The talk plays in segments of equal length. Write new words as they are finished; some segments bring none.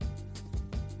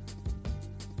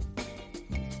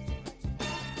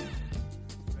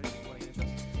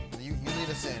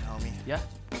us in, homie. Yeah.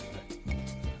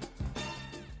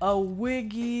 A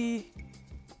wiggy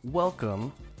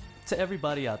welcome to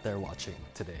everybody out there watching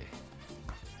today.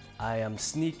 I am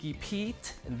Sneaky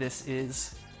Pete, and this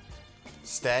is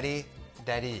Steady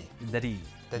Daddy. Daddy.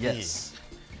 Daddy. Yes.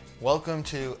 Welcome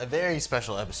to a very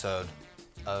special episode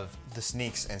of the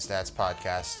Sneaks and Stats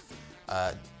podcast.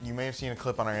 You may have seen a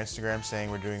clip on our Instagram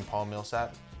saying we're doing Paul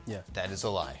Millsap. Yeah. That is a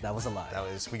lie. That was a lie.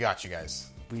 We got you guys.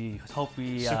 We hope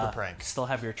we Super prank. still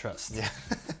have your trust.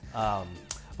 Yeah.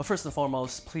 But first and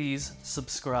foremost, please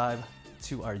subscribe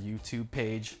to our YouTube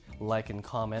page, like and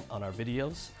comment on our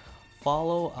videos.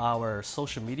 Follow our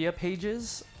social media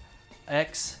pages,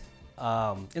 X,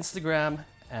 Instagram,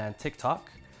 and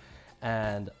TikTok.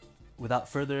 And without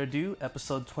further ado,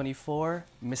 episode 24,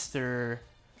 Mr.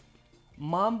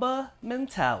 Mamba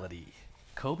Mentality,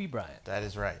 Kobe Bryant. That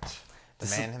is right. The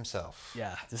man himself.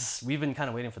 Yeah, we've been kind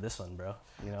of waiting for this one, bro.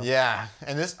 You know? Yeah,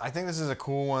 and I think this is a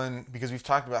cool one because we've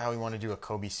talked about how we want to do a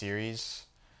Kobe series,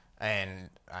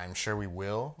 and I'm sure we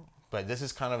will. But this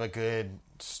is kind of a good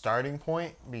starting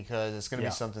point because it's going to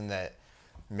be something that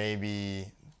maybe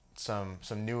some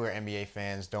newer NBA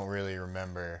fans don't really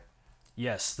remember.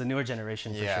 Yes, the newer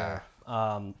generation for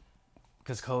sure.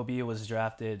 Because Kobe was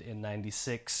drafted in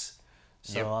 '96.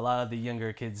 So a lot of the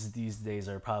younger kids these days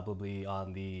are probably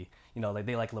on the, like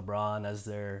they like LeBron as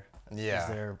their,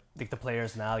 like the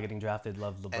players now getting drafted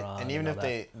love LeBron. And even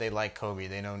if they like Kobe,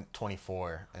 they know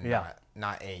 24 and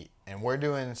not 8. And we're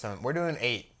doing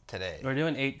 8 today. We're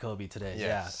doing 8 Kobe today.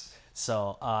 Yes. Yeah.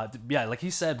 So like he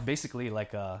said, basically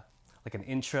like an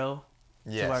intro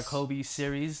to our Kobe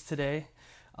series today.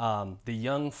 The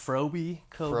young Froby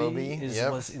Kobe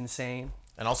was insane.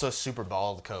 And also super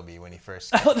bald Kobe when he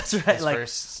first that's right, his like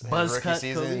first buzz rookie cut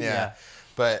season. Kobe, yeah.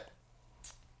 But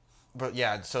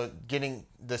yeah, so getting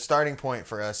the starting point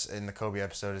for us in the Kobe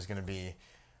episode is going to be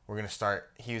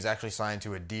he was actually signed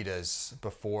to Adidas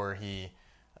before he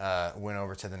went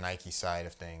over to the Nike side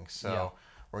of things. So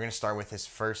we're going to start with his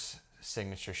first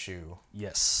signature shoe.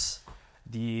 Yes.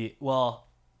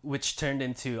 Which turned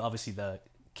into obviously the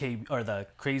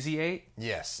Crazy 8.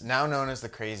 Yes, now known as the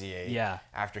Crazy 8. Yeah.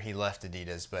 After he left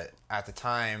Adidas, but at the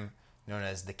time known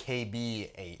as the KB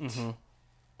 8. Mm-hmm.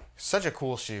 Such a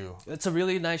cool shoe. It's a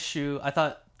really nice shoe. I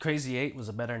thought Crazy 8 was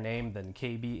a better name than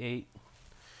KB 8.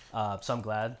 So I'm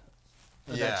glad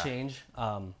of that change.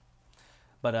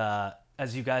 But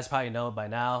as you guys probably know by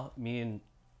now,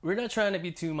 we're not trying to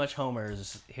be too much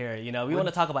homers here. We want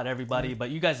to talk about everybody, but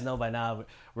you guys know by now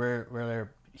we're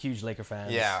huge Laker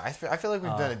fans. Yeah, I feel like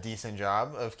we've done a decent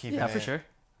job of keeping it for sure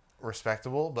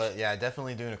respectable, but yeah,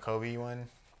 definitely doing a Kobe one.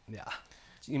 Yeah.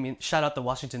 You mean shout out the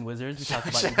Washington Wizards? We talked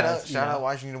about shout out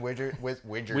Washington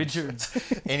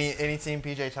Wizards. Any team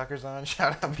PJ Tucker's on?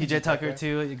 Shout out PJ Tucker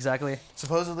too. Exactly.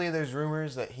 Supposedly, there's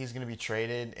rumors that he's going to be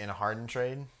traded in a Harden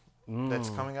trade that's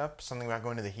coming up. Something about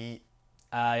going to the Heat.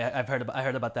 I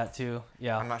heard about that too.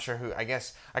 Yeah. I'm not sure who. I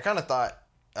guess I kind of thought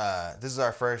this is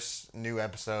our first new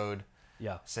episode.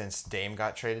 Yeah. Since Dame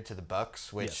got traded to the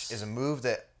Bucks, which is a move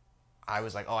that I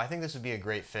was like, I think this would be a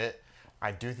great fit.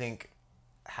 I do think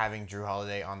having Drew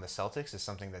Holiday on the Celtics is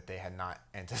something that they had not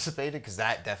anticipated because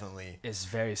that definitely is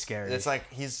very scary. It's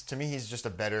like he's just a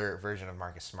better version of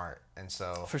Marcus Smart, and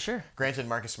so for sure. Granted,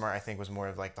 Marcus Smart I think was more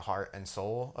of like the heart and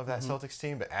soul of that Celtics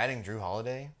team, but adding Drew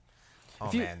Holiday,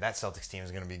 man, that Celtics team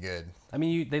is going to be good. I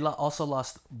mean, they also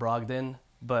lost Brogdon,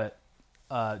 but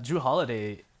Drew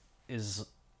Holiday is,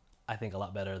 I think, a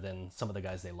lot better than some of the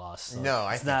guys they lost. So no,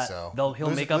 I think so.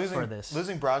 He'll make up for this.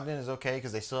 Losing Brogdon is okay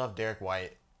because they still have Derek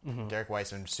White. Mm-hmm. Derek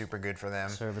White's been super good for them.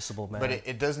 Serviceable man. But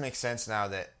it does make sense now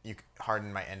that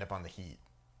Harden might end up on the Heat.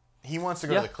 He wants to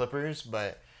go to the Clippers,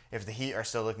 but if the Heat are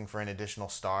still looking for an additional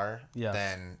star,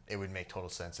 then it would make total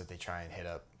sense that they try and hit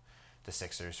up the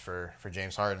Sixers for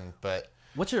James Harden. But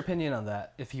what's your opinion on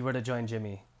that? If he were to join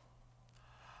Jimmy,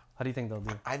 how do you think they'll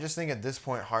do? I just think at this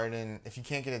point, Harden, if you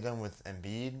can't get it done with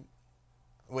Embiid,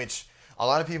 which a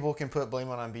lot of people can put blame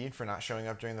on Embiid for not showing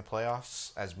up during the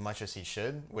playoffs as much as he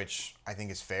should, which I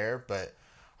think is fair. But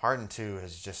Harden too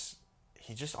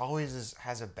he just always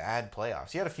has a bad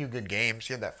playoffs. He had a few good games.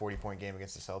 He had that 40-point game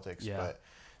against the Celtics, but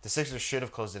the Sixers should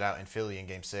have closed it out in Philly in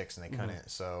Game 6, and they couldn't. Mm-hmm.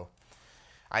 So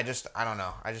I don't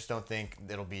know. I just don't think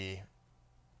it'll be.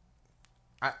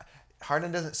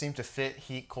 Harden doesn't seem to fit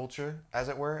Heat culture, as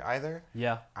it were, either.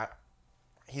 Yeah.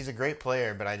 He's a great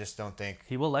player, but I just don't think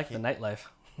he will like the nightlife.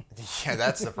 Yeah,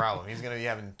 that's the problem. He's gonna be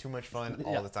having too much fun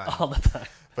all the time. All the time.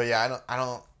 But yeah, I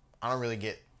don't really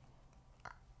get.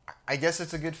 I guess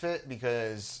it's a good fit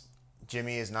because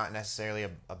Jimmy is not necessarily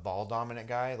a ball dominant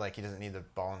guy. Like he doesn't need the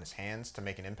ball in his hands to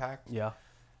make an impact. Yeah.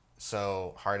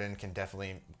 So Harden can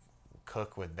definitely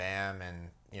cook with Bam, and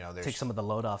there's take some of the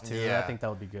load off too. Yeah. I think that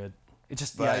would be good. It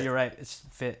just But- you're right. It's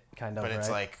fit kind of. But it's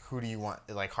right? like, who do you want?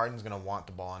 Like, Harden's gonna want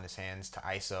the ball in his hands to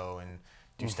ISO and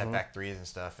do step back threes and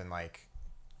stuff, and like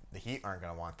the Heat aren't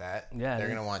gonna want that. Yeah, they're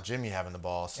gonna want Jimmy having the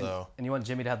ball. So and you want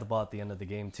Jimmy to have the ball at the end of the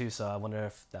game too. So I wonder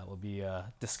if that will be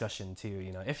a discussion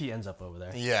too. If he ends up over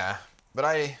there. yeah, but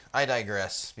I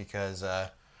digress because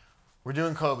we're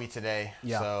doing Kobe today.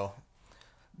 Yeah. So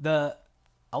I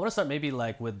want to start maybe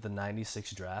like with the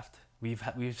 '96 draft.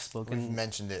 We've spoken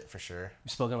mentioned it for sure.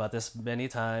 We've spoken about this many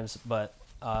times, but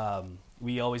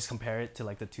we always compare it to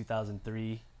like the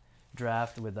 2003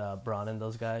 draft with Braun and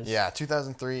those guys. Yeah,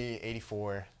 2003,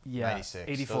 84, Yeah, 96.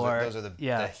 84, Those are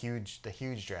the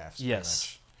huge drafts.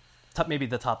 Yes. Maybe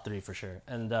the top three for sure.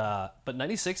 And but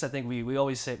 96, I think we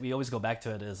always go back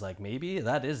to it as like maybe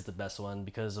that is the best one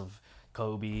because of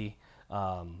Kobe,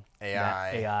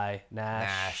 AI,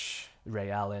 Nash, Ray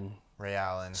Allen,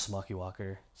 Smoky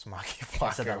Walker. Watch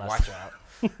out.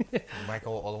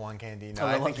 Michael Olawokandi. No,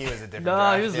 I think he was a different No,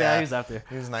 draft. he was after.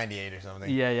 He was 98 or something.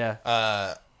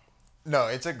 Yeah. No,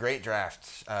 it's a great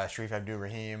draft. Sharif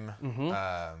Abdul-Rahim.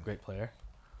 Great player.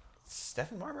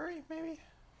 Stephen Marbury, maybe?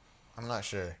 I'm not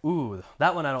sure. Ooh,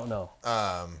 that one I don't know.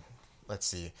 Let's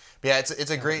see. But yeah, it's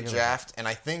a great draft, and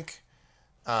I think,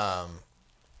 and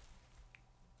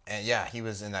yeah, he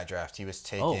was in that draft. He was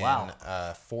taken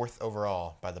 4th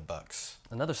overall by the Bucks.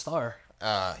 Another star.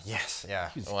 Yes, yeah.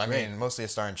 He was Well, great. I mean, mostly a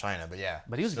star in China, but yeah.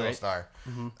 But he was still great. a star.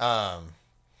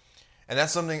 And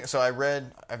that's something. So I've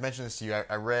mentioned this to you.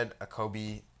 I read a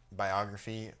Kobe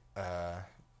biography. I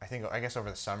guess over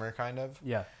the summer, kind of.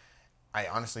 Yeah. I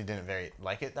honestly didn't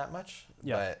like it that much.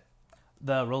 Yeah. But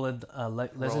The Roland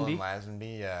Lazenby. Roland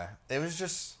Lazenby, yeah. It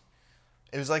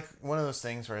was like one of those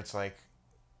things where it's like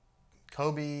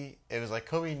Kobe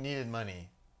needed money.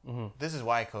 Mm-hmm. This is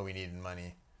why Kobe needed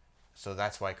money. So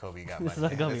that's why Kobe got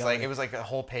money. It was like a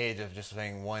whole page of just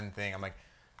saying one thing. I'm like,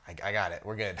 I got it.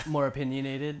 We're good. More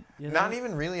opinionated? Not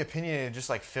even really opinionated, just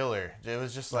like filler. It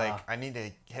was just like, I need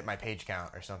to hit my page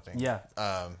count or something. Yeah.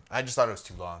 I just thought it was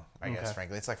too long, I guess,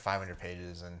 frankly. It's like 500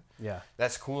 pages, and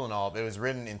that's cool and all, but it was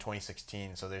written in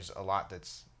 2016, so there's a lot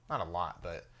that's, not a lot,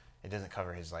 but it doesn't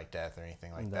cover his like death or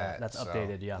anything like that. That's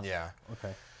updated, yeah. Yeah.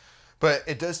 Okay. But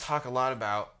it does talk a lot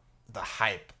about the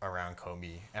hype around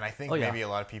Kobe, and I think maybe a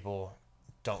lot of people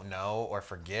don't know or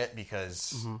forget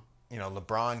because...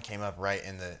 LeBron came up right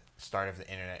in the start of the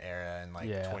internet era and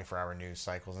 24-hour news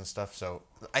cycles and stuff. So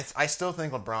I still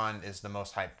think LeBron is the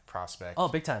most hyped prospect. Oh,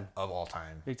 big time. Of all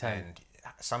time. Big time. And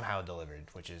somehow delivered,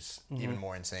 which is even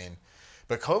more insane.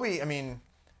 But Kobe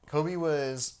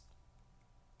was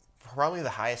probably the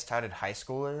highest touted high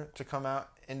schooler to come out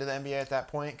into the NBA at that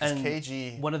point. Because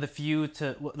KG... one of the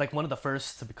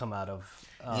first to come out of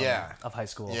high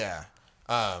school. Yeah.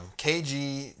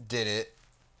 KG did it,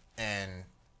 and...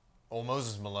 Well,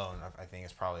 Moses Malone, I think,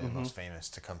 is probably the most famous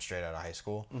to come straight out of high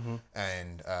school,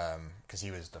 and because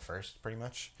he was the first, pretty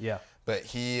much. Yeah. But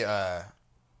he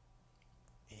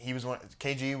was one.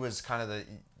 KG was kind of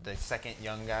the second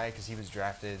young guy because he was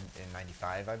drafted in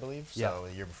 '95, I believe. So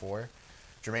the year before.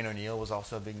 Jermaine O'Neal was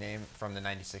also a big name from the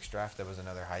 '96 draft. That was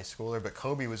another high schooler. But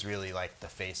Kobe was really like the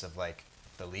face of like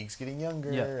the league's getting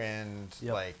younger and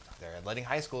like they're letting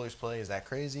high schoolers play. Is that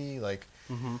crazy? Like,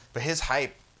 but his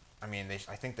hype. I mean,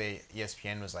 I think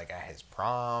ESPN was like at his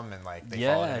prom and like they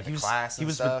followed him to class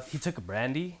and stuff. He took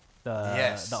Brandy,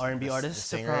 the R&B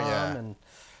artist, to prom, and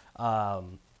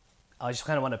I just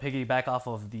kind of want to piggyback off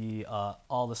of the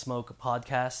All the Smoke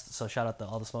podcast. So shout out to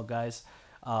All the Smoke guys.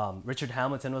 Richard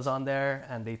Hamilton was on there,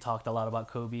 and they talked a lot about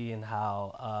Kobe and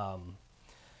how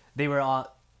they were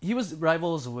he was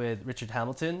rivals with Richard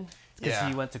Hamilton because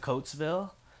he went to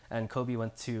Coatesville. And Kobe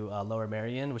went to Lower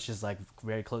Merion, which is like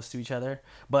very close to each other.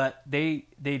 But they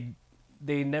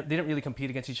didn't really compete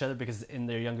against each other because in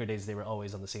their younger days they were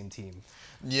always on the same team.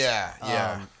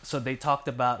 Yeah. So they talked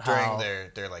about during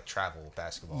their like travel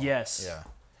basketball. Yes. Yeah.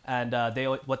 And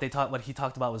what he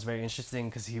talked about was very interesting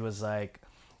because he was like,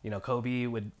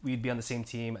 we'd be on the same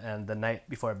team, and the night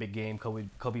before a big game,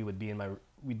 Kobe would be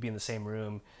we'd be in the same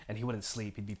room, and he wouldn't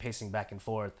sleep. He'd be pacing back and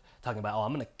forth, talking about,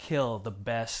 I'm gonna kill the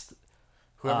best.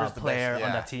 Whoever's the player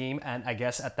on that team, and I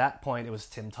guess at that point it was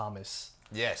Tim Thomas.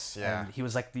 Yes, yeah. And he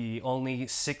was like the only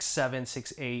 6'7",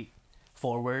 6'8"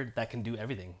 forward that can do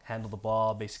everything, handle the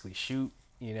ball, basically shoot,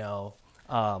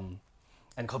 And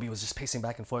Kobe was just pacing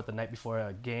back and forth the night before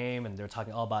a game, and they were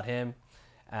talking all about him,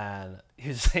 and he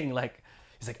was saying he's like,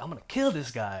 I'm gonna kill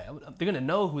this guy. They're gonna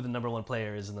know who the number one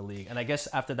player is in the league. And I guess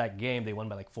after that game, they won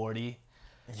by like 40.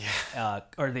 Yeah.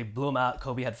 Or they blew him out.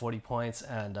 Kobe had 40 points,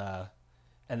 and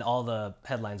all the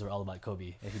headlines were all about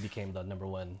Kobe, and he became the number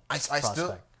one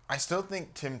prospect. I still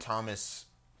think Tim Thomas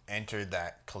entered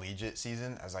that collegiate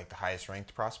season as like the highest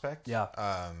ranked prospect. Yeah.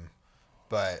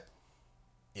 But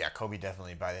yeah, Kobe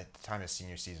definitely, by the time his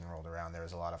senior season rolled around, there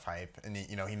was a lot of hype. And,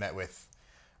 he met with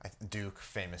Duke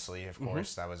famously, of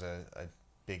course. That was a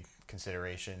big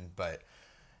consideration. But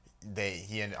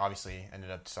he obviously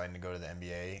ended up deciding to go to the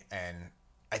NBA. And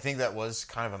I think that was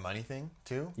kind of a money thing,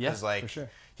 too. Yeah, like, for sure.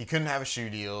 He couldn't have a shoe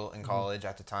deal in college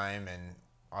at the time. And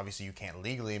obviously you can't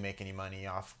legally make any money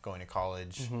off going to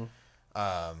college.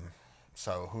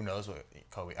 So who knows what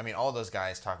Kobe... I mean, all those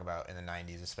guys talk about in the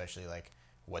 90s, especially, like,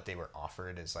 what they were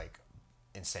offered as like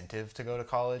incentive to go to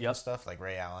college and stuff. Like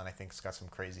Ray Allen, I think, has got some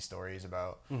crazy stories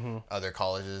about other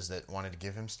colleges that wanted to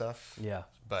give him stuff. Yeah,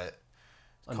 but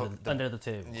under the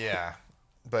table. Yeah,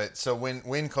 but so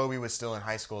when Kobe was still in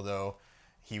high school, though,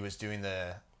 he was doing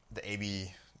the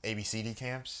ABCD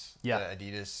camps. Yeah, the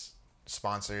Adidas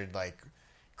sponsored like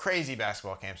crazy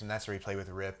basketball camps, and that's where he played with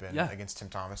Rip and against Tim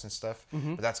Thomas and stuff.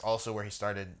 But that's also where he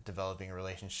started developing a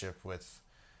relationship with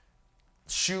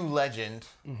shoe legend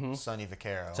Sonny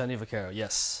Vaccaro. Sonny Vaccaro,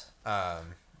 yes.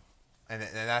 And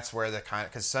that's where the kind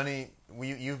of, because Sonny,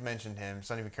 you've mentioned him.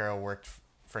 Sonny Vaccaro worked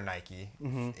for Nike.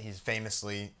 He's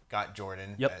famously got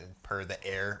Jordan per the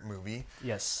Air movie.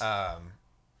 Yes.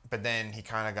 But then he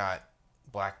kind of got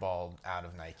blackballed out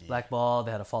of Nike. Blackballed.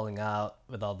 They had a falling out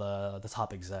with all the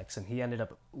top execs, and he ended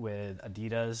up with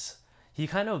Adidas. He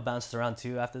kind of bounced around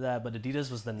too after that, but Adidas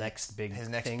was the next big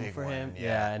thing for him.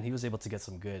 Yeah, and he was able to get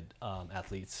some good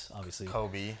athletes, obviously.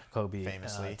 Kobe,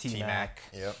 famously, T-Mac.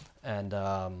 Yep. And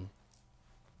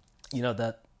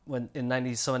that when in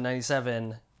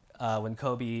 97, when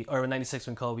Kobe, or in 96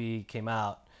 when Kobe came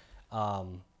out,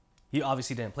 he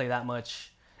obviously didn't play that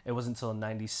much. It wasn't until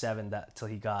 97 till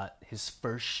he got his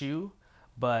first shoe,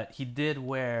 but he did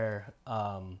wear.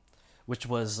 Which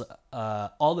was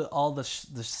all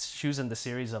the shoes in the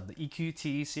series of the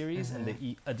EQT series and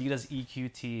the Adidas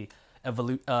EQT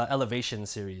Elevation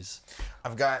series.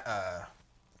 I've got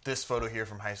this photo here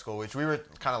from high school, which we were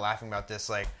kind of laughing about this.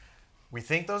 Like, we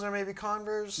think those are maybe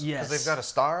Converse because they've got a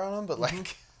star on them, but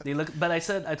like they look. But I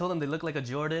told them they look like a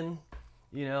Jordan.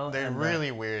 They're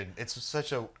really weird. It's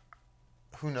such a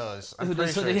who knows. I'm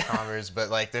pretty sure it's Converse, but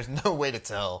like, there's no way to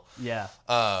tell. Yeah.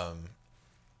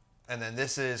 And then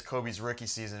this is Kobe's rookie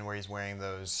season where he's wearing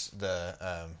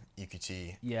the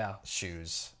EQT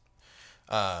shoes.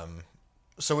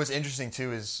 So what's interesting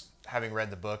too is, having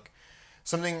read the book,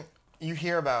 something you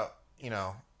hear about,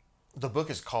 the book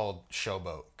is called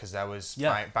Showboat because that was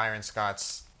Byron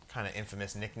Scott's kind of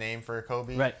infamous nickname for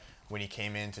Kobe when he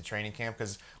came into training camp.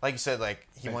 Because like you said, like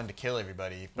he wanted to kill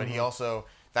everybody, but he also,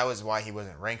 that was why he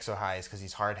wasn't ranked so high, is because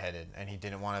he's hard-headed and he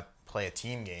didn't want to play a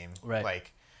team game. Right.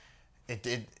 Like,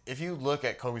 if you look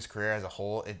at Kobe's career as a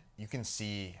whole, you can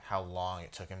see how long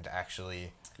it took him to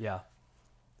actually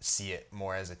see it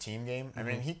more as a team game. I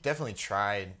mean, he definitely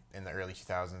tried in the early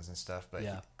 2000s and stuff, but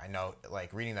I know,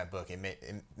 like, reading that book, it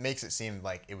makes it seem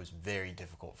like it was very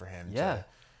difficult for him.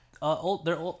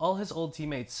 All his old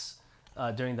teammates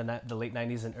during the late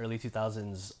 90s and early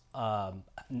 2000s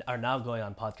are now going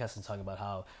on podcasts and talking about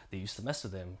how they used to mess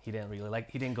with him. He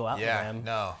didn't go out with them.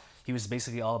 No. He was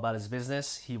basically all about his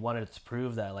business. He wanted to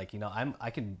prove that, like, I'm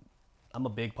a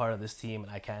big part of this team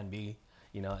and I can be,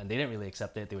 and they didn't really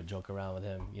accept it. They would joke around with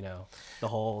him, the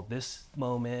whole this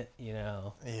moment, in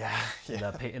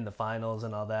the finals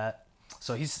and all that.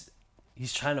 So he's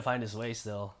trying to find his way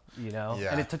still,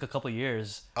 and it took a couple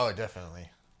years. Oh,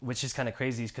 definitely. Which is kind of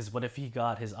crazy, because what if he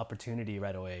got his opportunity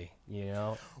right away,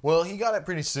 Well, he got it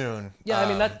pretty soon. Yeah, I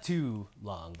mean, not too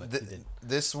long, but he did.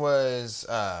 This was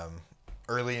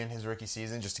early in his rookie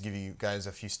season, just to give you guys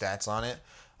a few stats on it.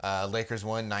 Lakers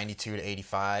won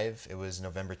 92-85. It was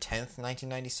November 10th,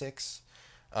 1996.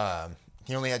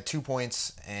 He only had 2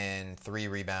 points and 3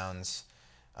 rebounds.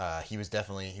 He was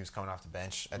coming off the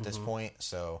bench at this point,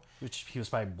 so which he was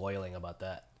probably boiling about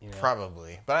that.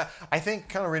 Probably, but I think,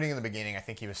 kind of reading in the beginning, I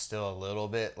think he was still a little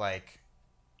bit like,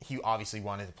 he obviously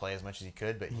wanted to play as much as he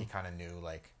could, but he kind of knew,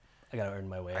 like, I gotta earn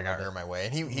my way.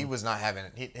 And he was not having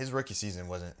his rookie season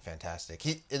wasn't fantastic.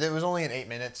 It was only in 8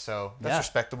 minutes, so that's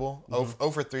respectable. 0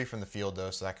 for 3 from the field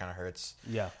though, so that kind of hurts.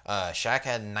 Yeah. Shaq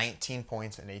had 19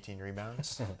 points and 18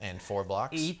 rebounds and 4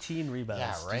 blocks. 18 rebounds.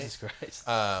 Yeah, right. Jesus Christ.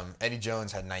 Eddie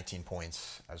Jones had 19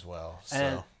 points as well.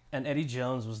 So. And Eddie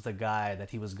Jones was the guy that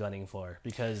he was gunning for,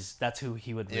 because that's who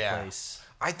he would replace.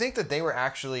 I think that they were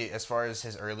actually, as far as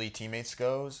his early teammates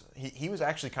goes, he was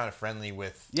actually kind of friendly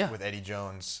with Eddie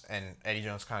Jones, and Eddie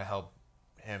Jones kind of helped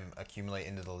him accumulate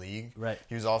into the league. Right.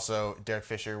 He was also, Derek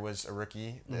Fisher was a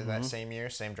rookie that same year,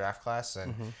 same draft class,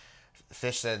 and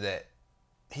Fish said that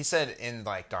he said in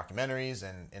like documentaries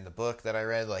and in the book that I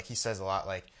read, like he says a lot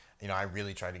like, you know, I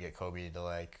really tried to get Kobe to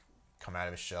like come out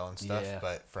of his shell and stuff,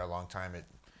 but for a long time it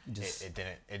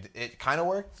didn't. It kind of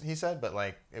worked, he said, but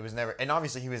like it was never. And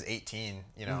obviously he was 18,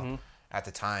 you know, at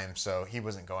the time, so he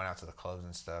wasn't going out to the clubs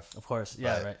and stuff. Of course,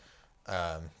 yeah,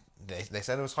 right. They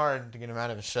said it was hard to get him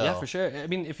out of his shell. Yeah, for sure. I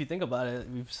mean, if you think about it,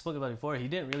 we've spoken about it before. He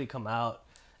didn't really come out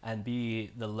and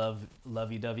be the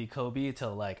lovey-dovey Kobe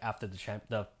till like after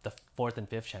the fourth and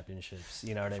fifth championships.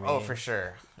 You know what I mean? Oh, for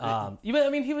sure. Even I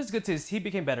mean, he was good to. He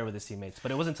became better with his teammates,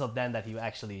 but it wasn't until then that he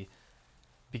actually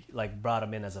brought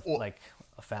him in as a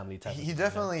family type. He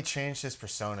definitely changed his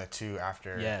persona too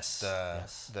after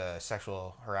the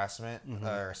sexual harassment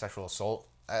or sexual assault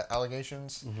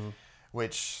allegations,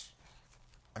 which,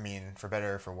 I mean, for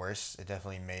better or for worse, it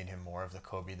definitely made him more of the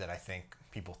Kobe that I think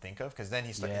people think of. Because then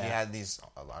he had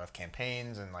a lot of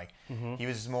campaigns and like he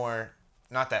was more,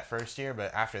 not that first year,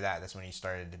 but after that, that's when he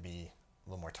started to be a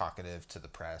little more talkative to the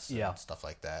press and stuff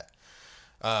like that.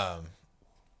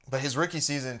 But his rookie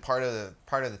season, part of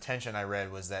the tension I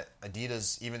read was that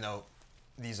Adidas, even though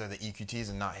these are the EQTs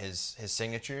and not his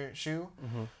signature shoe,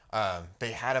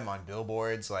 they had him on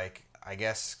billboards. Like, I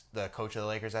guess the coach of the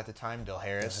Lakers at the time, Del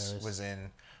Harris, was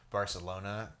in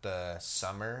Barcelona the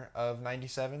summer of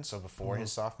 '97, so before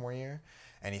his sophomore year,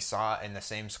 and he saw in the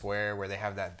same square where they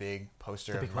have that big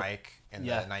poster of Mike in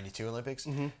the '92 Olympics.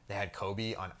 They had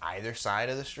Kobe on either side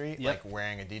of the street, like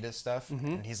wearing Adidas stuff,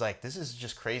 and he's like, "This is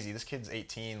just crazy. This kid's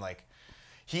 18. Like,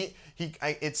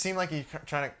 it seemed like he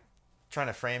trying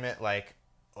to frame it like,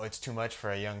 oh, it's too much for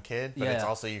a young kid, but it's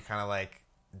also you kind of like."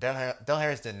 Del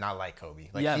Harris did not like Kobe.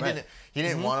 Like he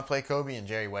didn't want to play Kobe, and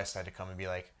Jerry West had to come and be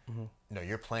like, "No,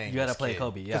 you're playing. You got to play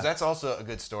Kobe." Yeah, because that's also a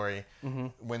good story.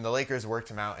 When the Lakers worked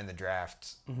him out in the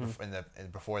draft,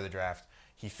 before the draft,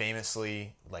 he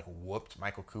famously like whooped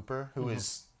Michael Cooper, who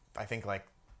is I think like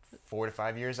 4 to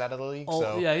 5 years out of the league.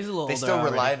 So yeah, he's a little. They still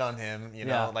relied on him, you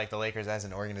know, like the Lakers as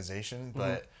an organization,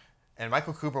 but. And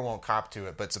Michael Cooper won't cop to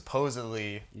it, but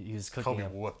supposedly Kobe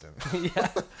whooped him.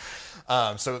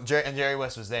 So Jerry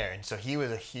West was there, and so he was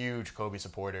a huge Kobe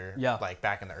supporter. Yeah. Like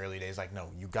back in the early days, like,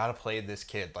 no, you got to play this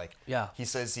kid. Like, he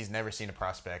says he's never seen a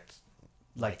prospect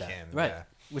like him. Right. Yeah.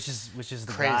 Which is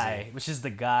the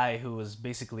guy who was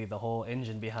basically the whole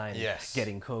engine behind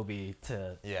getting Kobe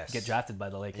to get drafted by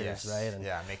the Lakers, right? And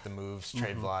make the moves,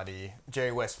 trade Vlade.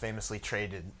 Jerry West famously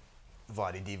traded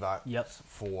Vlade Divac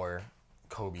for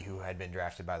Kobe, who had been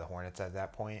drafted by the Hornets at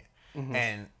that point.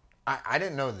 And I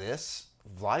didn't know this.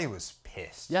 Vlade was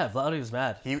pissed. Yeah, Vlade was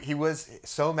mad. He was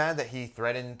so mad that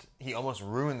he almost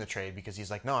ruined the trade because he's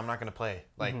like, no, I'm not going to play.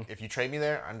 Like, if you trade me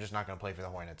there, I'm just not going to play for the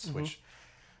Hornets, which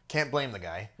can't blame the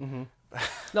guy.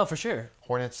 No, for sure.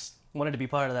 Hornets wanted to be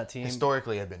part of that team.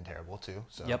 Historically had been terrible too.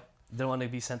 So. Yep. Didn't want to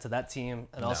be sent to that team.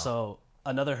 And also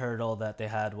another hurdle that they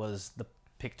had was the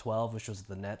pick 12, which was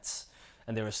the Nets.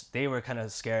 And they were kind of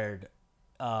scared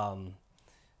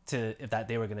that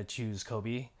they were going to choose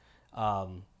Kobe.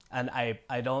 And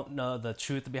I don't know the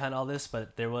truth behind all this,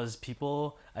 but there was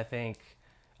people, I think,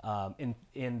 in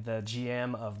the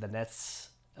GM of the Nets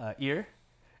ear,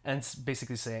 and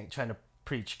basically trying to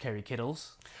preach Kerry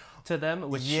Kittles to them,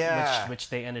 which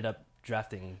they ended up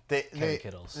drafting Kerry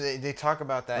Kittles. They talk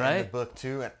about that in the book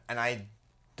too, and I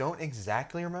don't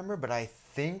exactly remember, but I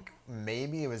think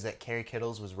maybe it was that Kerry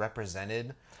Kittles was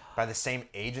represented by the same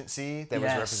agency that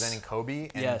was representing Kobe.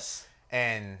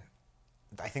 And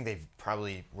I think they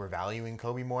probably were valuing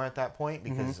Kobe more at that point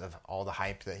because of all the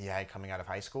hype that he had coming out of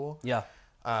high school. Yeah.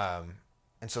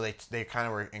 And so they kind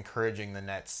of were encouraging the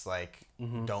Nets, like,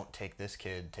 don't take this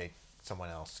kid, take someone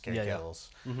else, Kerry Kittles.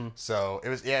 So it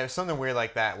was something weird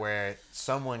like that where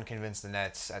someone convinced the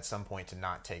Nets at some point to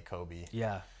not take Kobe.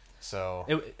 Yeah. So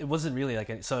it wasn't really it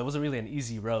wasn't really an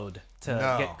easy road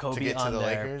to get Kobe on to the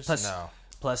there. Lakers.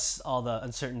 Plus all the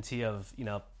uncertainty of,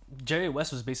 Jerry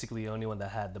West was basically the only one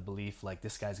that had the belief like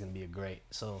this guy's going to be a great.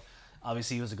 So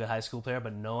obviously he was a good high school player,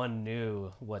 but no one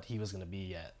knew what he was going to be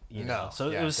yet. You know? So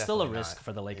it was still a risk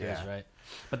for the Lakers, right?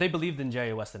 But they believed in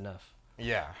Jerry West enough.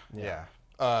 Yeah.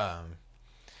 But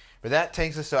that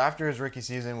takes us, so after his rookie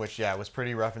season, which was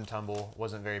pretty rough and tumble,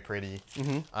 wasn't very pretty,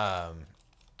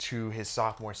 to his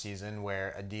sophomore season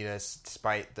where Adidas,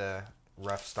 despite the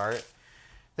rough start,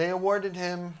 they awarded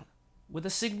him with a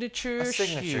signature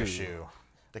shoe.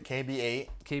 The KB8.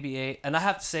 KB8. And I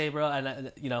have to say, bro,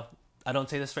 and I don't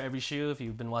say this for every shoe. If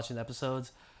you've been watching the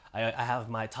episodes, I have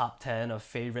my top 10 of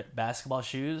favorite basketball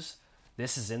shoes.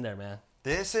 This is in there, man.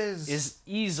 This is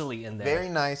easily in there. Very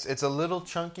nice. It's a little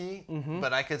chunky,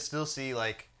 but I could still see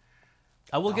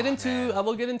I will get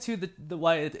into the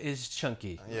why it is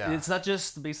chunky. Yeah. It's not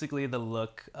just basically the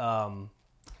look,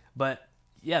 but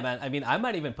Yeah, man. I mean, I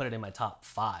might even put it in my top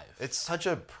 5. It's such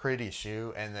a pretty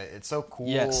shoe, and it's so cool.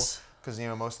 Yes. Because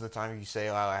most of the time, if you say,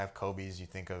 "Oh, I have Kobe's," you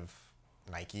think of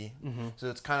Nike. Mm-hmm. So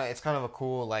it's kind of a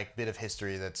cool like bit of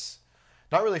history that's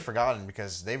not really forgotten,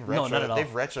 because they've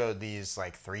retroed these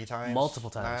like 3 times, multiple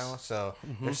times now. So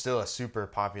they're still a super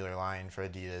popular line for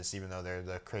Adidas, even though they're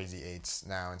the Crazy 8s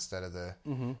now instead of the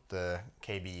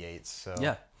KB 8s. So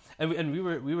yeah, and we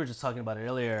were just talking about it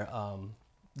earlier.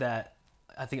 That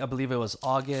I believe it was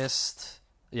August.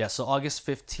 Yeah, so August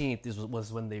 15th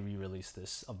was when they re-released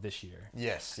this year.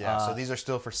 Yes, yeah. So these are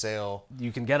still for sale.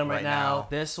 You can get them right now.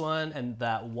 This one and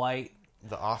that white.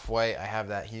 The off-white, I have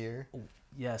that here.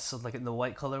 Yeah, so like in the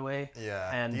white colorway.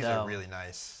 Yeah, and these are really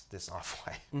nice, this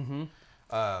off-white. Mm-hmm.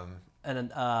 And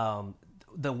then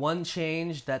the one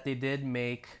change that they did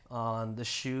make on the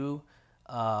shoe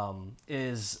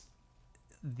is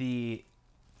the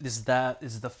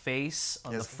face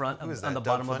on the front on the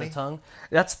bottom of the tongue.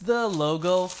 That's the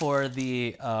logo for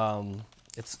the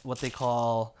it's what they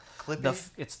call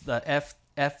it's the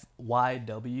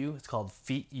FYW. It's called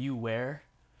Feet You Wear.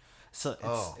 So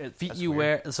Feet You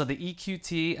Wear. So the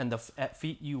EQT and the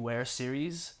Feet You Wear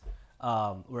series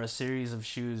were a series of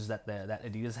shoes that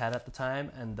Adidas had at the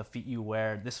time, and the Feet You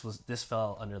Wear this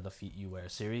fell under the Feet You Wear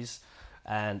series,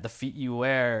 and the Feet You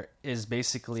Wear is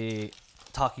basically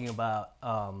talking about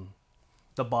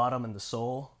the bottom and the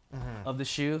sole of the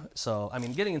shoe. So, I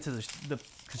mean, getting into the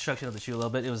construction of the shoe a little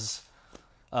bit, it was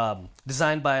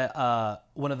designed by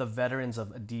one of the veterans of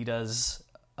Adidas.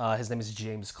 His name is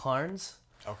James Carnes.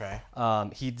 Okay.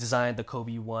 He designed the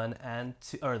Kobe 1 and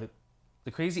 2, or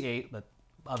the Crazy 8, but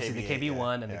obviously the KB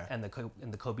 1 and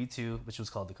the Kobe 2, which was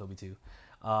called the Kobe 2.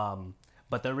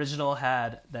 But the original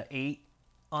had the 8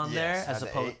 on there, as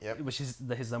opposed, which is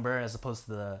his number, as opposed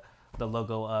to the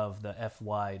logo of the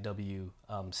FYW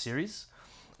series.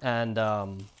 And I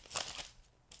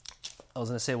was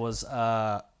gonna say was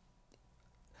so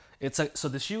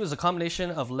the shoe is a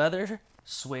combination of leather,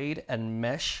 suede, and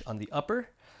mesh on the upper,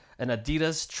 an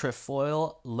Adidas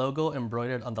trefoil logo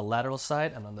embroidered on the lateral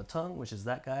side and on the tongue, which is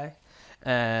that guy.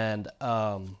 And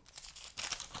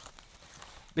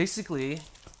basically,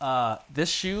 this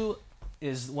shoe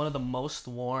is one of the most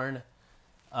worn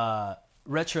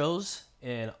retros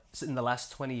in the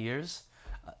last 20 years.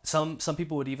 Some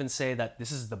people would even say that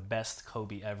this is the best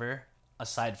Kobe ever,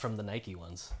 aside from the Nike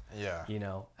ones. Yeah.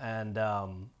 And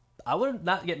I would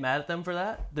not get mad at them for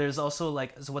that. There's also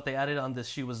so what they added on this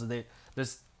shoe was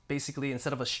there's basically,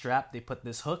 instead of a strap, they put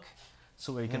this hook,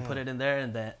 so where you can put it in there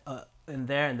and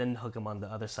then hook them on the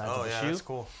other side of the shoe. That's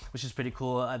cool. Which is pretty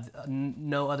cool.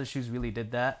 No other shoes really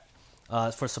did that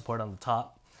for support on the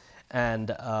top. And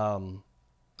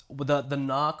the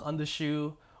knock on the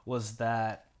shoe was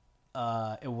that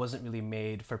it wasn't really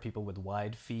made for people with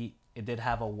wide feet. It did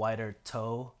have a wider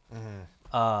toe,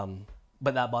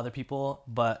 but that bothered people.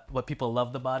 But what people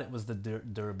loved about it was the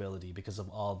durability, because of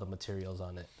all the materials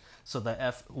on it. So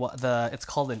it's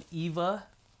called an EVA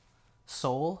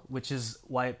sole, which is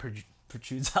why it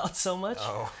protrudes out so much.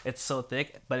 Oh. It's so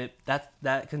thick, but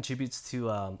that contributes to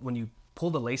when you pull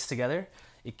the lace together,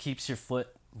 it keeps your foot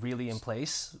really in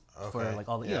place for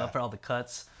all the for all the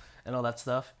cuts and all that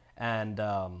stuff. And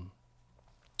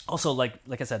also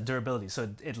like I said, durability, so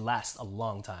it lasts a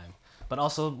long time. But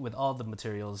also with all the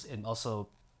materials, and also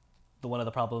one of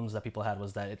the problems that people had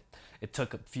was that it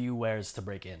took a few wears to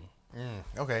break in.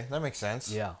 Okay, that makes sense.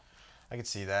 Yeah, I could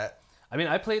see that. I mean,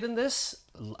 I played in this.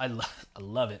 I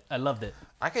love it. I loved it.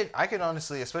 I could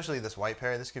honestly, especially this white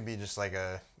pair, this could be just like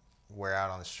a wear out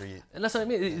on the street. And that's what I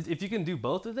mean. If you can do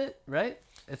both with it, right?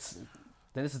 It's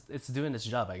doing its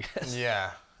job, I guess.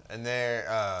 Yeah, and they're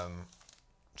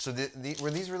so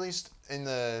were these released in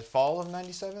the fall of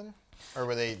 '97, or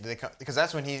were they because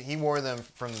that's when he wore them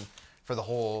for the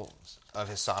whole of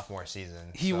his sophomore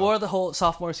season. He wore the whole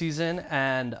sophomore season,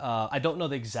 and I don't know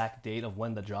the exact date of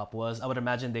when the drop was. I would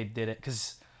imagine they did it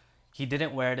because he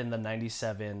didn't wear it in the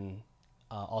 '97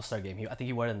 All-Star game. I think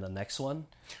he wore it in the next one.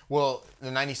 Well, the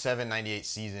 97-98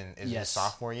 season is his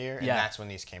sophomore year, and that's when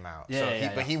these came out.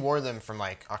 But he wore them from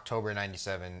like October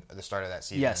 '97, the start of that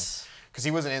season. Yes. Because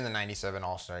he wasn't in the '97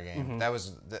 All-Star game.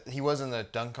 Mm-hmm. He was in the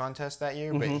dunk contest that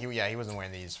year, but he wasn't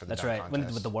wearing these for the dunk contest. That's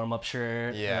right, with the warm-up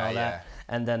shirt and all that.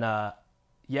 And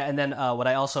then what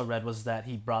I also read was that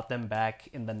he brought them back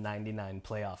in the '99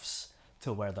 playoffs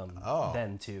to wear them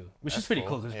then too, which is pretty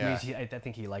cool because I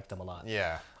think he liked them a lot.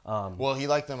 Yeah. Well, he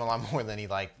liked them a lot more than he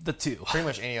liked the two. Pretty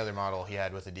much any other model he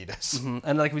had with Adidas.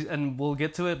 Mm-hmm. And we'll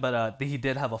get to it, but he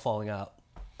did have a falling out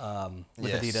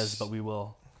with Adidas, but we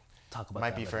will talk about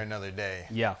that. Might be for another day.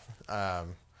 Yeah. But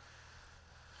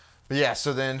But yeah,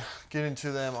 so then get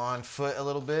into them on foot a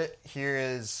little bit. Here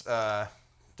is the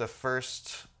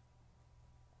first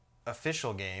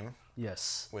official game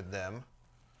Yes. with them.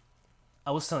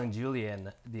 I was telling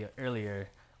Julian earlier,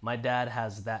 my dad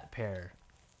has that pair.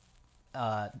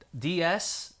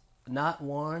 DS, not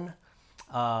worn,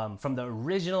 from the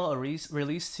original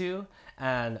release to,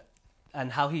 and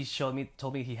how he told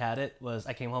me he had it was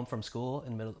I came home from school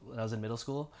when I was in middle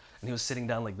school, and he was sitting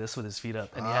down like this with his feet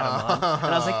up, and he had them on,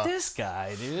 and I was like, this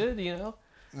guy, dude, you know.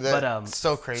 That's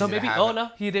so crazy. So maybe no,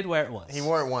 he did wear it once. He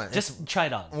wore it once. Just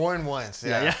tried on. Worn once,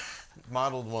 yeah. Yeah.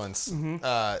 Modeled once. Mm-hmm.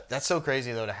 That's so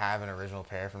crazy though to have an original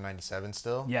pair from '97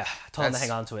 still. Yeah, told him to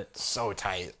hang on to it. So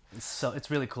tight. So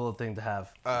it's really cool thing to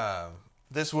have.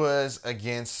 This was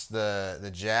against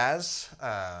the Jazz.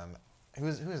 Who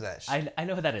is that? I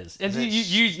know who that is. And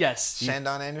you yes.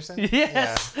 Shandon Anderson?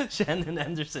 Yes. Yeah. Shandon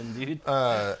Anderson, dude.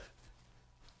 The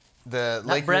not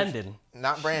Lakers, Brandon.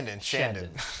 Not Brandon. Shandon.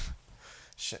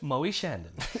 Moe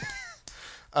Shandon.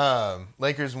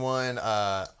 Lakers won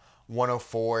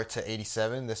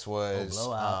 104-87. This was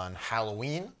on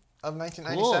Halloween of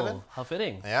 1997. Cool. How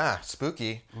fitting. Yeah,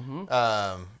 spooky.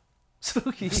 Mm-hmm.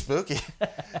 Spooky.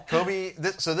 Kobe.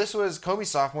 This was Kobe's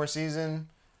sophomore season.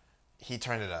 He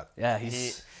turned it up. Yeah,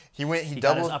 he doubled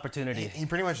got his opportunity. He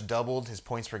pretty much doubled his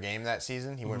points per game that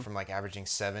season. He went from like averaging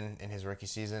 7 in his rookie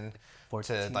season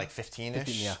 14? to like 15-ish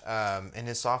 15, yeah. In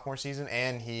his sophomore season,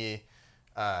 and he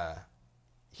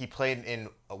played in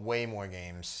way more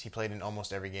games. He played in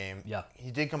almost every game. Yeah. He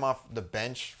did come off the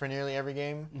bench for nearly every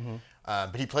game,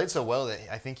 but he played so well that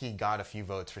I think he got a few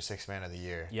votes for Sixth Man of the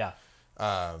Year. Yeah.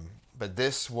 But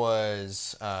this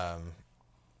was a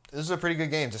pretty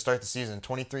good game to start the season.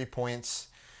 23 points,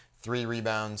 3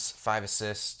 rebounds, 5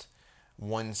 assists,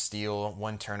 1 steal,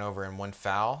 1 turnover, and 1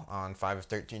 foul on 5 of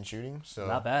 13 shooting. So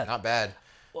not bad. Not bad.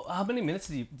 Well, how many minutes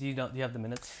do you have the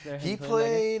minutes there? He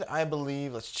played, I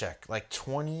believe, let's check, like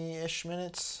 20-ish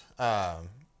minutes. No,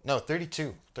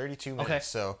 32 minutes. Okay.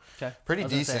 So pretty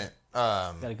decent.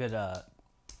 Got a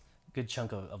good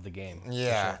chunk of the game.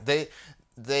 Yeah. Sure.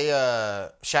 They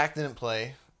Shaq didn't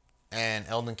play, and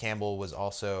Eldon Campbell was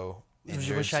also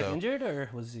injured. Was Shaq injured, or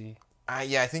was he?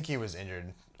 Yeah, I think he was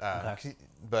injured. Okay.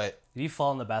 But did he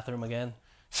fall in the bathroom again?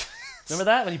 Remember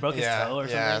that when he broke his toe or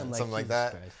something? Yeah, I'm something like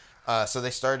that. So they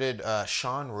started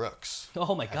Sean Rooks.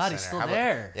 Oh my God, he's still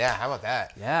there. Yeah, how about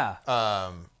that? Yeah.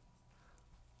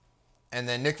 And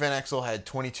then Nick Van Exel had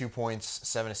 22 points,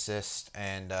 7 assists,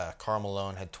 and Karl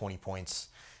Malone had 20 points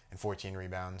and 14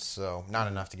 rebounds. So not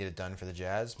enough to get it done for the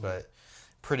Jazz, but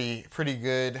pretty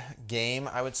good game,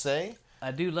 I would say.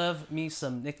 I do love me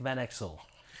some Nick Van Exel.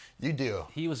 You do.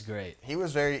 He was great. He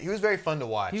was very fun to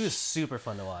watch. He was super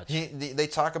fun to watch. They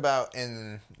talk about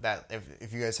in that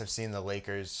if you guys have seen the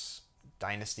Lakers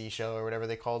Dynasty show or whatever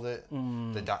they called it,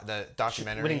 the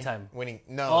documentary. Winning Time.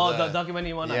 The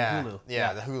documentary one on Hulu.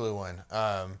 Yeah, the Hulu one.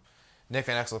 Nick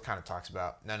Van Exel kind of talks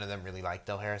about none of them really liked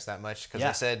Del Harris that much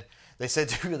because they said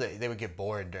too that they would get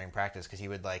bored during practice because he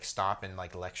would like stop and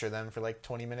like lecture them for like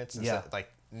 20 minutes.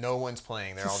 Like no one's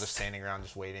playing; they're all just standing around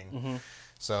just waiting. Mm-hmm.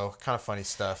 So kind of funny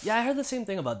stuff. Yeah, I heard the same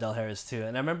thing about Del Harris too,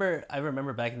 and I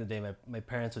remember back in the day, my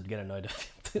parents would get annoyed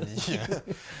with him.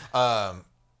 Yeah.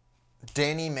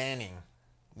 Danny Manning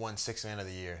won Sixth Man of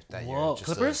the Year that year. Just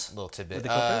Clippers? A little tidbit. With the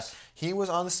Clippers? He was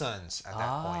on the Suns at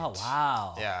that point. Oh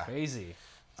wow! Yeah, crazy.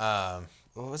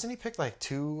 Wasn't he picked like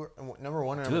number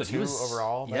 1 or number 2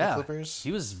 overall by the Clippers?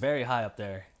 He was very high up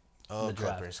there. Oh, the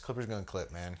Clippers! Clippers gonna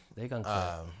clip, man. They gonna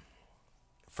clip.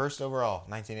 First overall,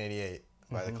 1988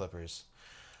 by the Clippers.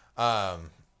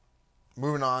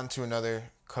 Moving on to another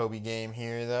Kobe game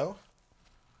here, though.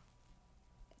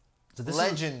 So this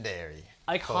legendary,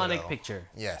 iconic photo. Picture.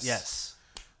 Yes.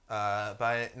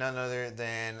 By none other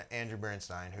than Andrew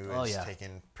Bernstein, who has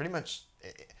taken pretty much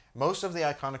most of the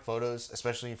iconic photos,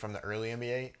 especially from the early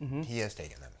NBA. He has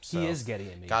taken them. So he is Getty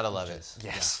NBA. Gotta love it.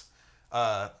 Yes.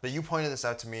 Yeah. But you pointed this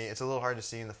out to me. It's a little hard to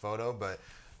see in the photo, but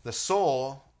the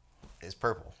sole is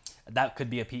purple. That could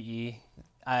be a PE.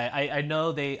 I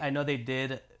know they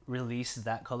did release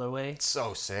that colorway. It's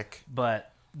so sick.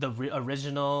 But the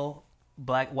original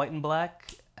white and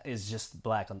black is just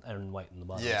black and white in the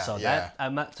bottom. Yeah, so that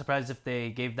I'm not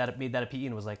made that a PE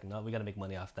and was like, no, we got to make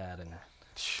money off that and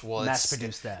mass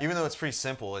produce that. Even though it's pretty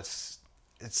simple, it's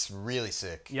really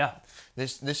sick. Yeah.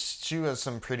 This shoe has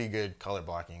some pretty good color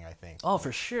blocking, I think. Oh,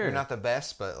 for sure. They're not the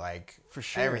best, but like for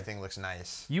sure, everything looks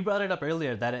nice. You brought it up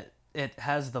earlier that it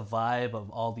has the vibe of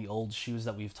all the old shoes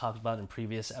that we've talked about in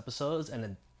previous episodes, and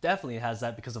it definitely has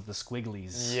that because of the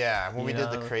squigglies. Yeah, when we did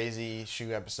the crazy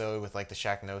shoe episode with like the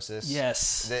Shaqnosis.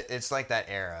 Yes. It's like that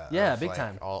era. Yeah, of, big like,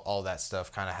 time. All that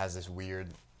stuff kind of has this weird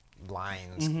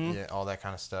lines, all that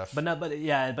kind of stuff. But now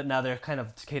they're kind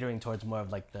of catering towards more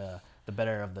of like the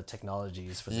better of the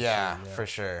technologies for the shoe. Yeah, for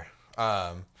sure.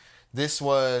 This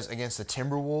was against the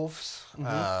Timberwolves.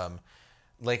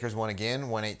 Lakers won again,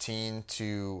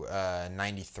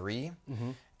 118-93.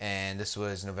 And this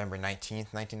was November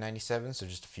 19th, 1997, so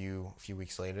just a few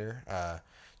weeks later.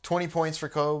 20 points for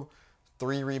Kobe,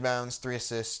 3 rebounds, 3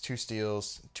 assists, 2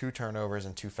 steals, 2 turnovers,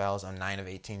 and 2 fouls on 9 of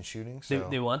 18 shooting. So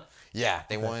they won? Yeah,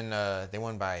 they won. They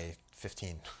won by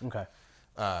 15. Okay.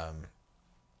 Oh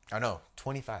no,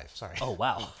 25. Sorry. Oh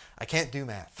wow. I can't do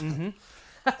math.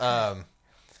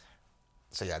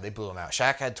 So yeah, they blew him out.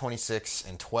 Shaq had 26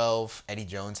 and 12. Eddie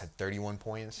Jones had 31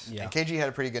 points. Yeah. And KG had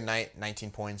a pretty good night,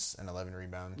 19 points and 11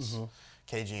 rebounds.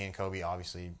 KG and Kobe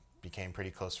obviously became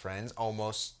pretty close friends.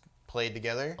 Almost played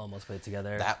together.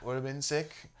 That would have been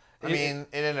sick. I mean,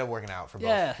 it ended up working out for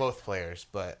both players,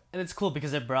 but and it's cool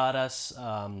because it brought us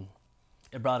the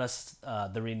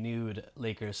renewed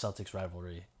Lakers Celtics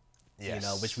rivalry.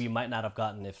 yes. Which we might not have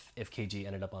gotten if KG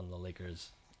ended up on the Lakers.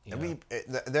 I mean,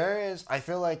 I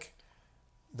feel like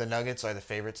the Nuggets are the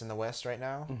favorites in the West right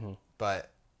now, but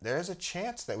there is a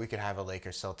chance that we could have a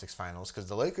Lakers-Celtics finals because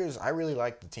the Lakers, I really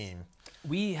like the team.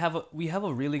 We have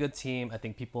a really good team. I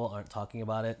think people aren't talking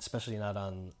about it, especially not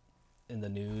in the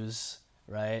news,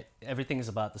 right? Everything is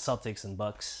about the Celtics and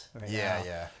Bucks right now.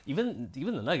 Yeah. Even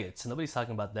the Nuggets, nobody's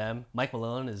talking about them. Mike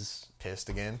Malone is Pissed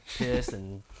again.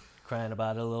 and crying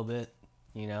about it a little bit,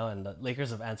 and the Lakers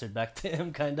have answered back to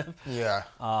him kind of. Yeah.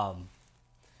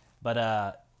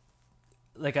 But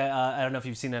like I don't know if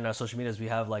you've seen it in our social medias, we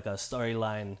have like a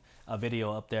storyline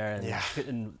video up there,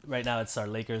 and right now it's our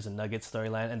Lakers and Nuggets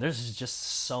storyline, and there's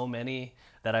just so many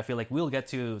that I feel like we'll get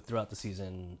to throughout the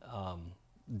season,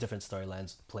 different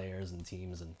storylines, players and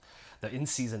teams, and the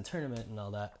in-season tournament and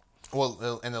all that.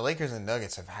 Well, and the Lakers and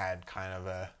Nuggets have had kind of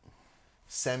a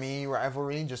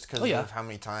semi-rivalry just because of how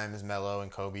many times Melo and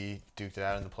Kobe duked it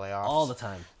out in the playoffs. All the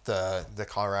time. The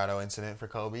Colorado incident for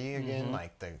Kobe again,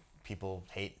 like the people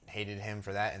hated him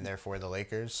for that, and therefore the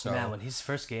Lakers. So man, when his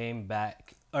first game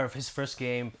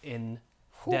in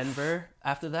Denver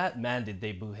after that, man, did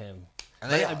they boo him.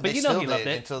 And but he loved did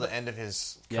it until the end of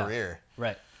his career.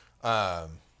 Right. And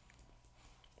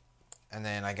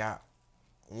then I got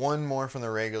one more from the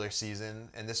regular season,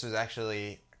 and this was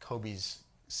actually Kobe's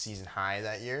season high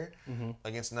that year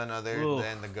against none other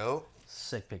than the GOAT.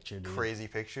 Sick picture, dude. Crazy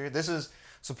picture. This is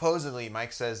supposedly,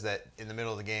 Mike says that in the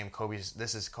middle of the game,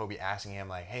 this is Kobe asking him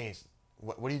like, "Hey,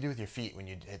 what do you do with your feet when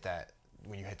you hit that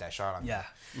shot on me?" Yeah.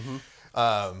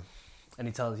 And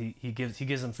he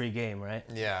gives him free game, right?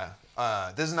 Yeah.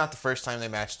 This is not the first time they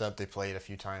matched up. They played a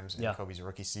few times in Kobe's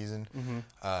rookie season.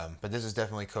 But this is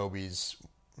definitely Kobe's,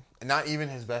 not even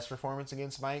his best performance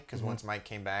against Mike, because once Mike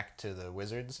came back to the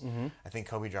Wizards, I think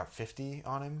Kobe dropped 50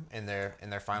 on him in their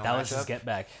final matchup. That was his get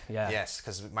back. Yeah. Yes,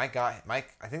 because Mike, I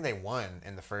think they won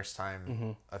in the first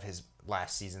time of his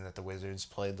last season that the Wizards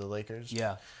played the Lakers.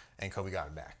 Yeah. And Kobe got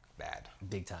him back bad.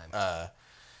 Big time.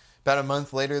 About a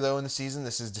month later, though, in the season,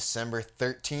 this is December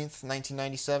 13th,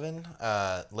 1997,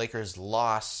 Lakers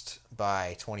lost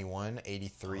by 21,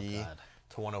 83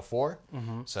 to 104.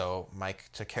 So Mike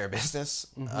took care of business.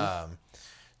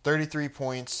 33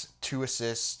 points, 2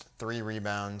 assists, 3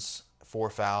 rebounds, 4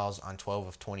 fouls on 12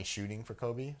 of 20 shooting for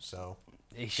Kobe. So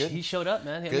he showed up,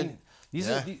 man. I mean,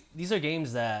 these are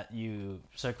games that you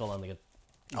circle on the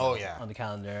on the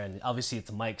calendar, and obviously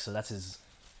it's Mike, so that's his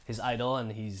idol,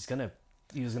 and he was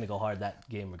gonna go hard that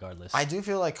game regardless. I do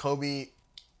feel like Kobe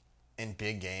in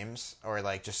big games, or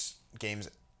like just games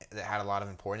that had a lot of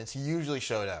importance, he usually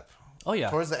showed up. Oh yeah.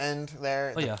 Towards the end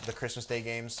there, the Christmas Day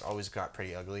games always got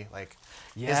pretty ugly. Like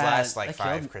his last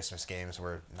 5 Christmas games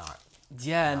were not.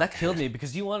 Yeah, and that killed me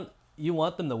because you want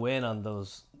them to win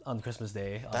on Christmas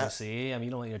Day, obviously. I mean,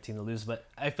 you don't want your team to lose, but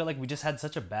I feel like we just had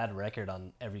such a bad record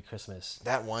on every Christmas.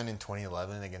 That one in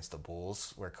 2011 against the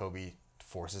Bulls, where Kobe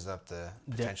forces up the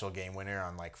potential game winner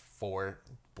on like 4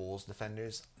 Bulls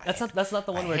defenders. That's not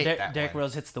the one where Derrick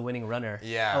Rose hits the winning runner.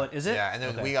 Yeah. Oh, is it? Yeah, and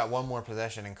then we got one more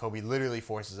possession, and Kobe literally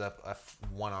forces up a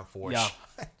 1-on-4 shot.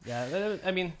 Yeah.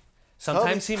 I mean,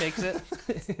 sometimes he makes it.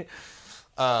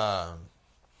 But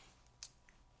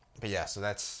yeah, so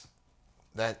that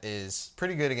is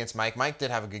pretty good against Mike. Mike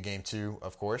did have a good game too,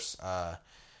 of course.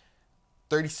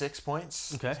 36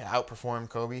 points. Okay. Outperformed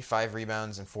Kobe, 5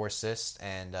 rebounds and 4 assists,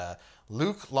 and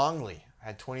Luke Longley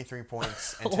had 23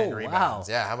 points and 10 rebounds.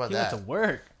 Wow. Yeah, how about that? He went to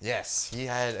work. Yes, he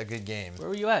had a good game. Where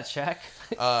were you at, Shaq?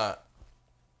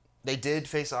 They did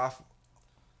face off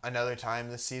another time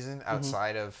this season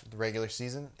outside of the regular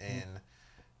season in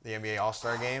the NBA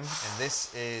All-Star game, and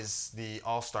this is the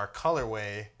All-Star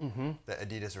colorway that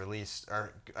Adidas released,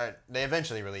 or they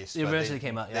eventually released. It eventually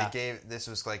came out. Yeah. This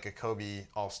was like a Kobe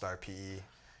All-Star PE.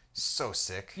 So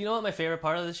sick. You know what my favorite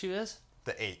part of the shoe is?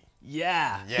 The 8.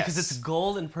 Yeah, Yes. because it's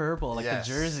gold and purple, like Yes.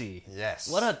 the jersey. Yes.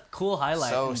 What a cool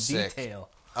highlight So and sick. detail.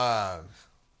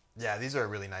 Yeah, these are a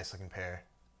really nice looking pair.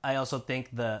 I also think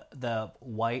the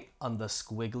white on the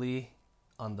squiggly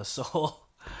on the sole.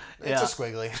 It's a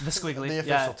squiggly. The squiggly. The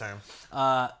official term.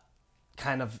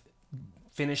 Kind of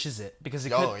finishes it because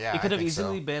it Oh, could yeah, it could I have think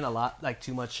easily so. been a lot like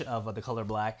too much of the color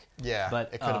black. Yeah,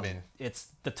 but it could have been. It's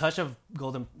the touch of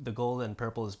the gold and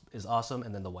purple is awesome,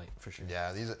 and then the white for sure.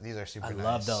 Yeah, these are super I nice.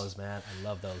 love those, man. I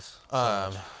love those.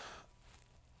 So much.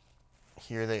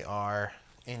 Here they are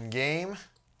in game.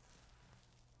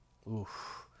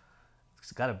 Oof.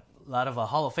 It's got a lot of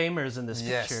Hall of Famers in this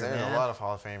Yes, picture, there's man. a lot of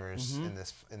Hall of Famers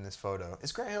in this photo.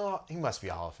 Is Grant Hill? He must be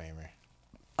a Hall of Famer.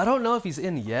 I don't know if he's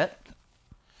in yet.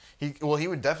 He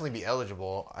would definitely be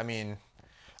eligible. I mean,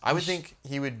 I would think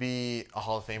he would be a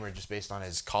Hall of Famer just based on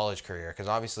his college career, because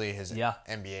obviously his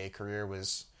NBA career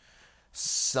was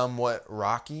somewhat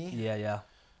rocky. Yeah.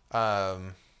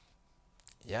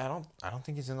 Yeah, I don't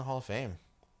think he's in the Hall of Fame.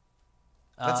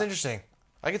 That's interesting.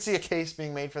 I could see a case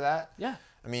being made for that. Yeah.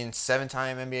 I mean,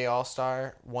 7-time NBA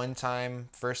All-Star, 1-time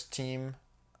first team,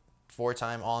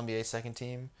 4-time All-NBA second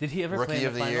team. Did he ever play Rookie in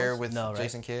of the the year finals? with No, right?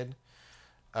 Jason Kidd?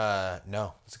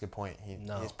 No, that's a good point.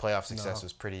 His playoff success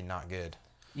was pretty not good.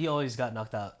 He always got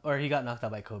knocked out, or he got knocked out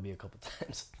by Kobe a couple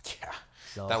times. Yeah.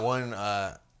 So. That one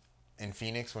in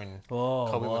Phoenix when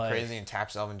Kobe went crazy and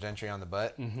taps Elvin Gentry on the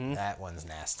butt. That one's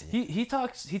nasty. He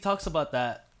talks about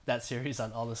that series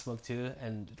on All the Smoke too,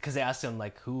 and because they asked him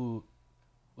like who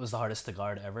was the hardest to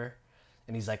guard ever,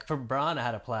 and he's like, for Bron I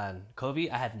had a plan. Kobe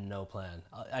I had no plan.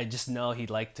 I just know he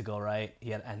liked to go right. He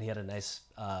had a nice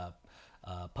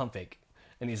pump fake,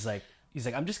 and he's like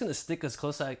I'm just gonna stick as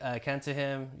close as I can to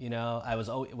him. You know, I was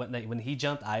always, when he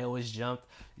jumped, I always jumped.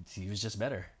 He was just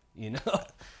better. You know,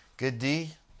 Good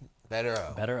D, better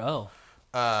O. better O.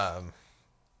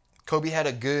 Kobe had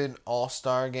a good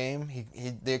All-Star game.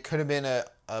 There could have been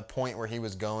a point where he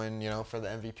was going, for the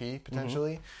MVP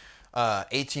potentially.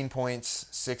 18 points,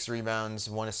 6 rebounds,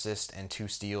 1 assist, and 2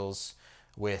 steals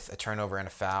with a turnover and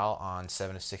a foul on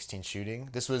 7 of 16 shooting.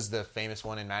 This was the famous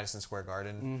one in Madison Square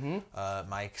Garden.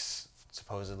 Mike's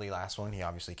supposedly last one. He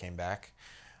obviously came back.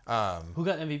 Who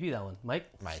got MVP that one?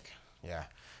 Mike, yeah.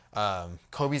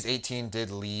 Kobe's 18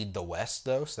 did lead the West,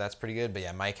 though, so that's pretty good. But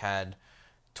yeah, Mike had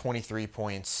 23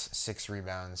 points, 6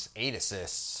 rebounds, 8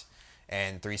 assists,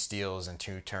 and 3 steals and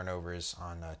 2 turnovers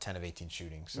on 10 of 18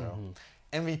 shooting. So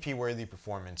MVP-worthy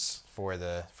performance for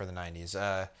the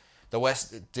 90s. The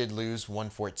West did lose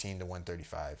 114 to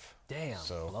 135. damn,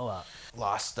 So blowout.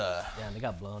 lost Damn, they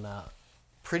got blown out.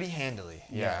 pretty handily.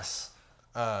 Yes.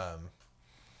 But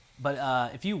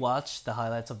if you watch the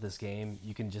highlights of this game,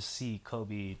 you can just see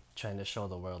Kobe trying to show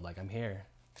the world, like, I'm here.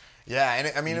 Yeah, and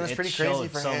it was It pretty crazy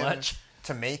showed for so him much.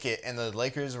 to make it. And the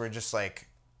Lakers were just like,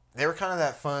 they were kind of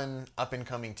that fun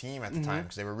up-and-coming team at the time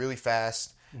because they were really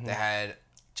fast. They had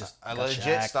just a got legit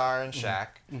Shaq. star in Shaq.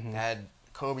 They had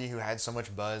Kobe, who had so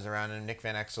much buzz around him. Nick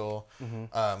Van Exel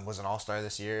was an All-Star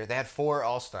this year. They had 4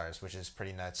 All-Stars, which is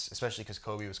pretty nuts, especially because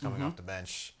Kobe was coming off the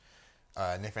bench.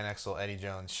 Nick Van Exel, Eddie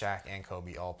Jones, Shaq, and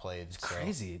Kobe all played. It's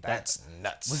crazy. That's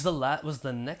nuts. Was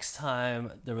the next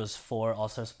time there was 4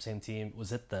 All-Stars from the same team,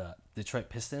 was it the Detroit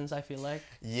Pistons, I feel like?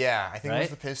 Yeah, I think it was Right?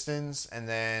 the Pistons, and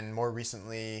then more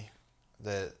recently,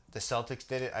 the Celtics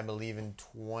did it, I believe, in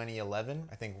 2011.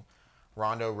 I think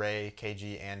Rondo, Ray,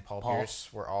 KG, and Paul Pierce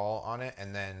were all on it,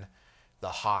 and then the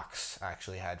Hawks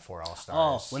actually had 4 All-Stars.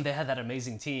 Oh, when they had that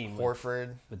amazing team.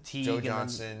 Horford, with Teague Joe and then-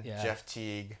 Johnson, yeah. Jeff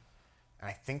Teague, and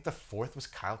I think the 4th was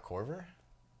Kyle Korver.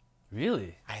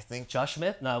 Really? I think. Josh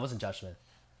Smith? No, it wasn't Josh Smith.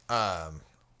 Let's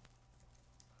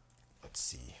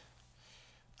see.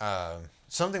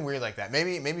 Something weird like that.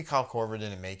 Maybe Kyle Korver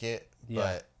didn't make it,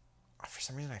 but for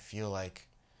some reason I feel like.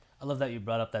 I love that you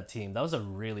brought up that team. That was a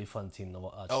really fun team to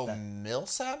watch. Oh,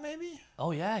 Millsap maybe? Oh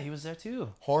yeah, he was there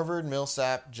too. Horford,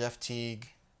 Millsap, Jeff Teague.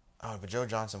 Oh, but Joe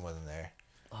Johnson wasn't there.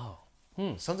 Oh.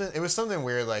 It was something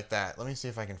weird like that. Let me see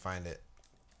if I can find it.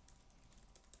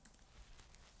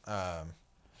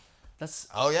 That's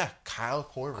Oh yeah, Kyle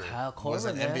Korver. Was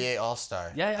an man. NBA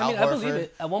All-Star. Yeah, Al I mean, I believe Horford,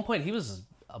 it. At one point, he was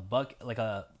a buck, like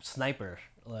a sniper.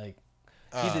 Like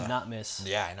he did not miss.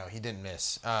 Yeah, I know he didn't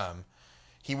miss.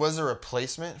 He was a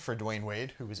replacement for Dwayne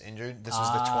Wade, who was injured. This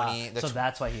was the So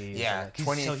that's why he. Yeah,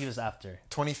 20 So he was after.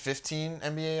 2015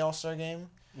 NBA All-Star game.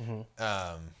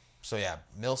 So yeah,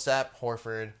 Millsap,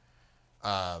 Horford,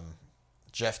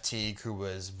 Jeff Teague, who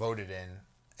was voted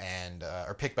in, and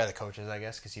or picked by the coaches, I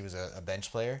guess, because he was a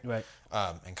bench player. Right.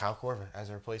 And Kyle Korver as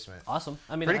a replacement. Awesome.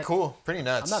 I mean, pretty cool, pretty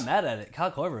nuts. I'm not mad at it.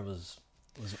 Kyle Korver was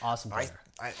an awesome player.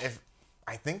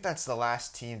 I think that's the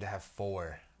last team to have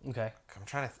 4. Okay.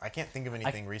 I can't think of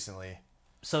anything recently.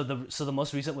 So the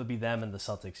most recent would be them and the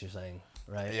Celtics. You're saying,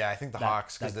 right? Yeah, I think the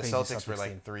Hawks, because the Celtics Celtics were like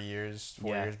team. 3 years,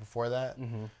 4 years before that.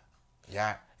 Mm-hmm.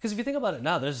 Yeah. Because if you think about it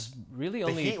now, there's really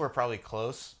only... The Heat were probably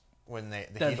close when the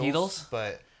Heatles,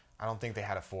 but I don't think they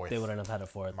had a 4th. They wouldn't have had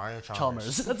a 4th. Mario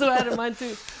Chalmers. That's what I had in mind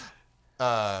too.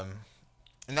 And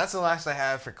that's the last I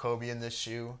have for Kobe in this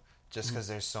shoe, just because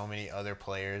there's so many other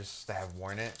players that have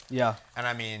worn it. Yeah. And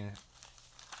I mean,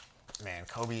 man,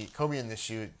 Kobe in this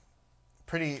shoe,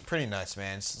 pretty nuts,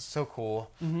 man. It's so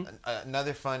cool. Mm-hmm.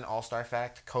 Another fun All-Star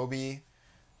fact: Kobe,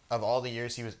 of all the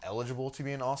years he was eligible to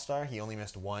be an All-Star, he only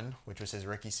missed 1, which was his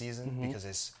rookie season, because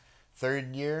his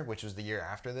 3rd year, which was the year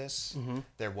after this,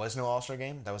 there was no All-Star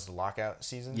game. That was the lockout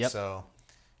season. Yep. So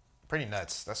pretty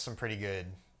nuts. That's some pretty good.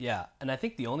 Yeah, and I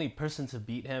think the only person to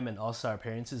beat him in All-Star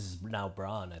appearances is now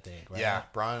Bron, I think, right? Yeah,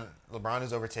 LeBron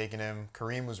has overtaken him.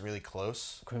 Kareem was really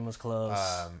close.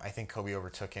 I think Kobe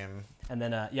overtook him. And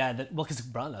then, because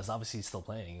Bron is obviously still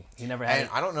playing. He never had. And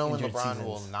I don't know when LeBron seasons.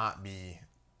 will not be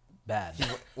bad.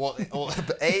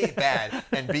 A, bad,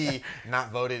 and B, not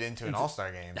voted into an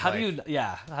All-Star game. How do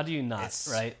you not,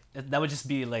 right? That would just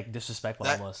be like disrespectful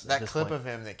almost. That clip of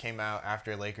him that came out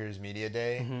after Lakers Media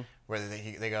Day, where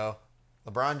they go,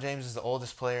 LeBron James is the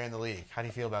oldest player in the league. How do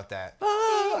you feel about that?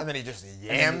 And then he just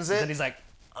yams it. And he's like,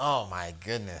 oh my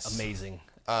goodness. Amazing.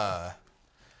 But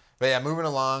yeah, moving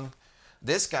along.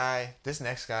 This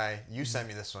next guy, you sent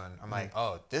me this one. I'm like,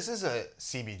 oh, this is a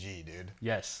CBG, dude.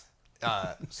 Yes.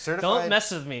 Certified. Don't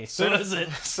mess with me. What is it?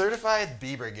 Certified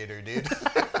Bieber getter, dude.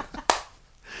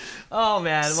 Oh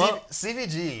man. Well,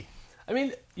 CBG. I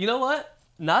mean, you know what?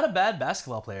 Not a bad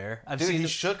basketball player. He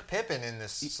shook Pippen in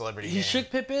this celebrity game. He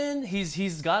shook Pippen.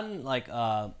 He's gotten like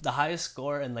the highest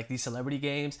score in like these celebrity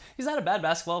games. He's not a bad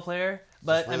basketball player,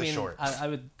 but really I mean, short. I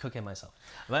would cook him myself.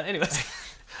 But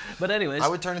anyways, I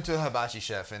would turn into a hibachi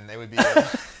chef, and they would be.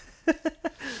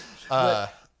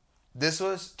 This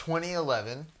was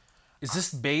 2011. Is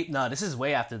this No, this is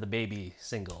way after the Baby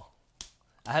single.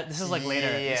 This is like later.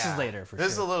 Yeah. This is later for sure.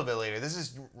 This is a little bit later. This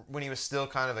is when he was still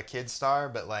kind of a kid star,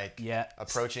 but like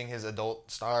approaching his adult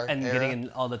star and era. getting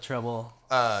in all the trouble.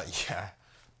 He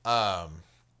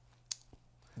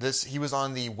was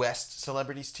on the West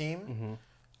Celebrities team,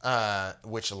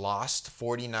 which lost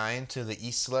 49 to the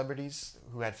East Celebrities,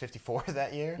 who had 54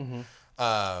 that year.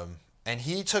 And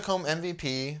he took home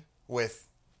MVP with.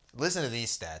 Listen to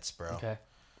these stats, bro. Okay.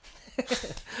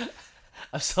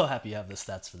 I'm so happy you have the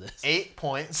stats for this. 8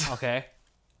 points. Okay.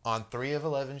 On 3 of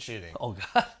 11 shooting. Oh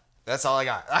god. That's all I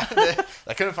got.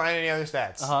 I couldn't find any other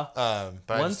stats.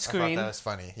 But One I screen. thought that was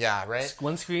funny. Yeah, right.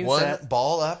 One screen. One set.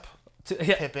 ball up.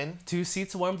 Pippen. 2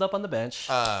 seats warmed up on the bench.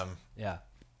 Yeah.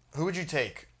 Who would you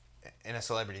take in a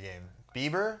celebrity game?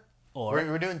 Bieber? Or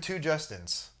we're doing 2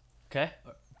 Justins. Okay.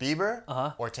 Bieber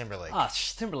or Timberlake?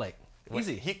 Timberlake.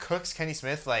 Easy. He cooks Kenny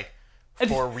Smith like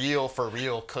for real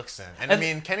cooks him. And I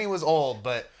mean, Kenny was old,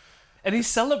 but and he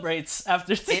celebrates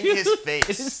after in his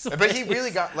face. But he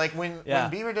really got like when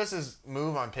Bieber does his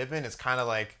move on Pippen, it's kind of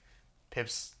like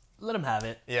Pip's. Let him have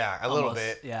it. Yeah, a little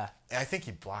bit. Yeah. And I think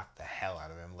he blocked the hell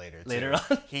out of him later. Too. Later on,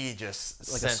 he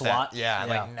just like a SWAT.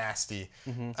 Like nasty.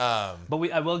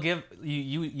 But I will give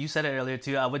you. You said it earlier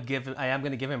too. I am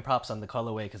going to give him props on the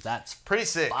colorway because that's pretty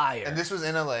sick. Fire. And this was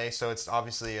in LA, so it's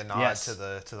obviously a nod to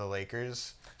the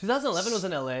Lakers. 2011 was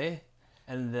in LA,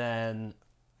 and then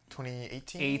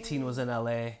 2018. 18 was in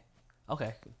LA.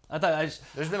 Okay, I thought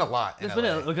there's been a lot. There's been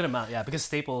a good amount, yeah, because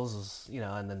Staples was,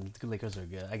 and then the Lakers are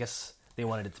good. I guess they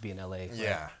wanted it to be in LA. Right?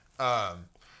 Yeah.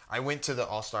 I went to the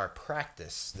All-Star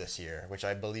practice this year, which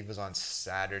I believe was on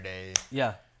Saturday.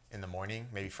 Yeah. In the morning,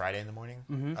 maybe Friday in the morning.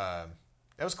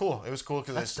 That was cool. It was cool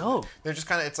because dope. They're just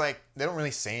kind of. It's like they don't really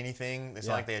say anything. It's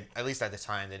not like they, at least at the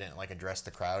time, they didn't like address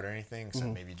the crowd or anything, except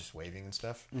maybe just waving and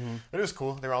stuff. But it was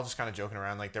cool. They were all just kind of joking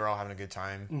around, like they were all having a good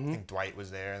time. I think Dwight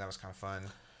was there, and that was kind of fun.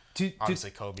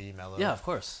 Obviously, Kobe, Melo. Yeah, of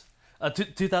course.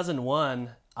 2001,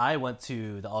 I went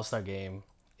to the All-Star game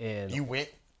in. You went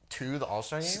to the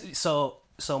All-Star game? So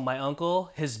my uncle,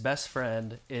 his best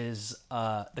friend, is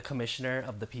the commissioner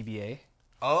of the PBA.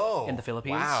 Oh, in the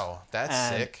Philippines. Wow,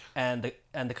 that's sick. And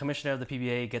the commissioner of the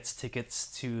PBA gets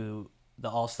tickets to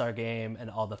the All-Star game and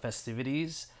all the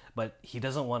festivities, but he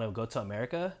doesn't want to go to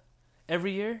America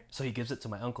every year, so he gives it to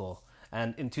my uncle.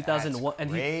 And in 2001,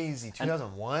 that's crazy.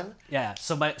 2001. Yeah.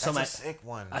 That's a sick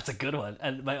one. That's a good one.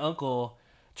 And my uncle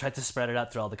tried to spread it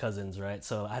out through all the cousins, right?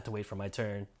 So I had to wait for my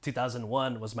turn.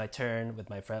 2001 was my turn with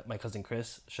my cousin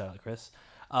Chris. Shout out Chris.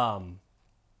 And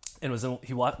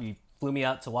he flew me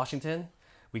out to Washington.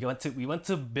 We went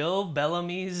to Bill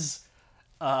Bellamy's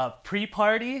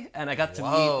pre-party, and I got to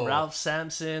meet Ralph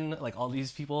Sampson, like all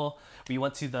these people. We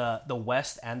went to the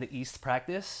West and the East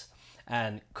practice,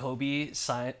 and Kobe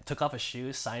took off his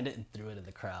shoes, signed it, and threw it in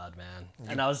the crowd, man.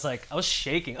 And I was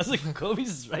shaking. I was like,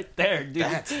 Kobe's right there, dude.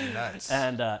 That's nuts.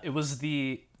 And it was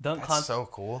the dunk contest. So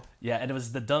cool. Yeah, and it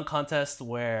was the dunk contest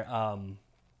where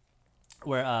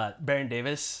Baron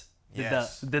Davis did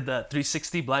the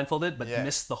 360 blindfolded, but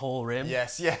missed the whole rim.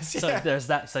 Yes. So there's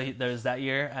that. So there's that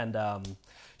year, and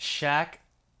Shaq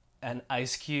and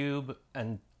Ice Cube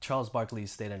and Charles Barkley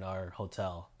stayed in our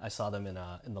hotel. I saw them in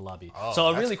the lobby. Oh, so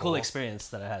a really cool experience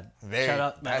that I had. Shout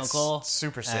out my uncle,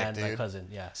 super sick, and dude. my cousin.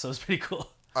 Yeah, so it was pretty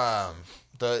cool.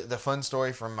 The fun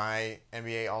story from my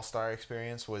NBA All-Star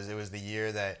experience was the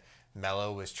year that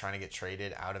Melo was trying to get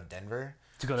traded out of Denver.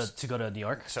 To go to New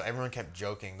York. So everyone kept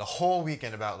joking the whole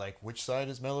weekend about like which side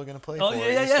is Melo going to play for.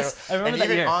 Yes. I remember and that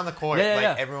even year. on the court,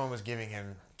 everyone was giving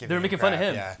him. They were making fun of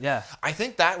him. Yeah. I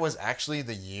think that was actually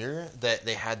the year that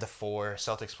they had the 4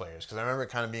 Celtics players because I remember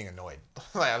kind of being annoyed.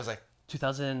 I was like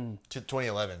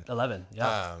 2011. 11.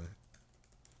 Yeah.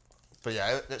 But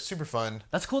yeah, that's super fun.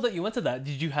 That's cool that you went to that.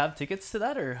 Did you have tickets to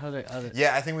that or how did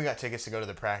Yeah, I think we got tickets to go to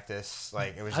the practice.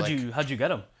 Like it was. How'd you get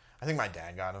them? I think my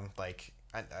dad got them. Like.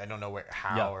 I don't know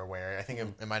how or where. I think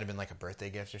it might have been like a birthday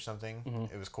gift or something.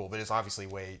 Mm-hmm. It was cool, but it's obviously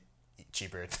way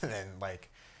cheaper than like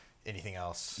anything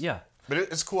else. Yeah, but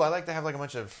it's cool. I like to have like a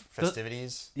bunch of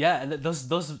festivities. And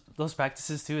those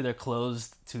practices too. They're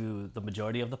closed to the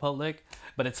majority of the public,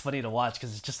 but it's funny to watch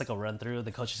because it's just like a run through.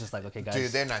 The coach is just like, okay, guys,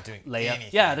 dude, they're not doing layup. anything.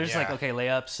 Yeah, they're just like, okay,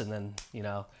 layups, and then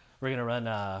we're gonna run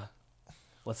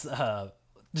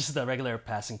just the regular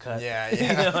pass and cut. Yeah.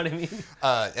 You know what I mean?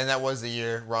 And that was the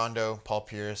year Rondo, Paul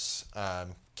Pierce,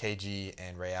 KG,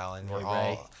 and Ray Allen were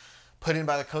all put in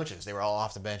by the coaches. They were all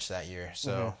off the bench that year.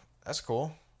 So that's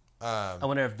cool. I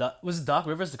wonder if was Doc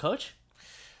Rivers the coach?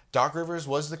 Doc Rivers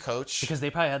was the coach. Because they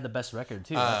probably had the best record,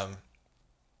 too. Right?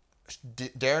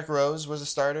 Derrick Rose was a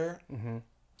starter. Mm-hmm.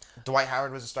 Dwight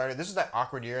Howard was a starter. This was that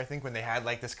awkward year, I think, when they had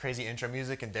like this crazy intro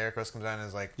music and Derrick Rose comes on and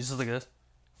is like... You just look at this?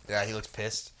 Yeah, he looks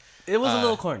pissed. It was a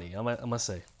little corny, I must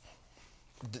say.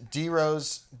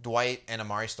 D-Rose, Dwight, and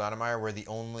Amari Stoudemire were the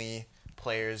only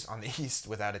players on the East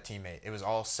without a teammate. It was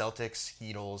all Celtics,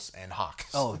 Heatles, and Hawks.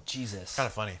 Oh, Jesus. Kind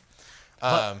of funny.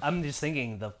 But I'm just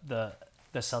thinking the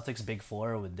Celtics Big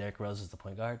Four with Derrick Rose as the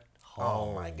point guard.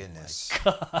 Oh my goodness.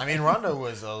 I mean, Rondo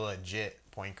was a legit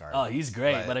point guard. Oh, he's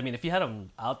great. But I mean, if you had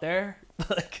him out there,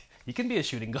 like he can be a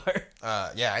shooting guard.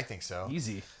 Yeah, I think so.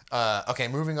 Easy. Okay,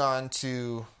 moving on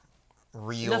to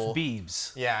real... Enough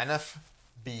Biebs. Yeah, enough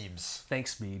Biebs.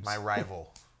 Thanks, Biebs. My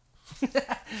rival. We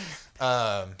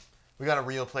got a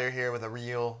real player here with a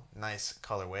real nice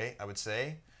colorway, I would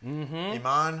say. Mm-hmm.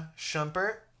 Iman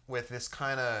Shumpert with this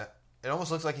kind of... It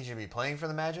almost looks like he should be playing for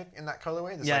the Magic in that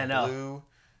colorway. This I know.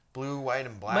 Blue, white,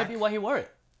 and black. Might be why he wore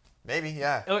it. Maybe,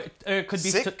 yeah. Or it could be...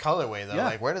 Sick colorway, though. Yeah.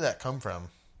 Like, where did that come from?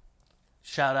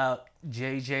 Shout out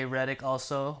JJ Redick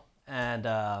also. And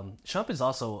Shump is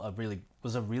also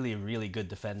was a really, really good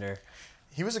defender.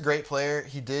 He was a great player.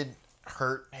 He did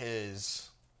hurt his...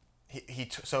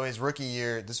 So his rookie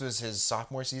year, this was his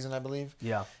sophomore season, I believe.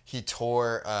 Yeah. He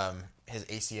tore his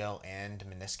ACL and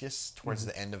meniscus towards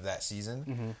the end of that season.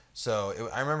 Mm-hmm. So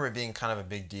I remember it being kind of a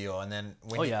big deal. And then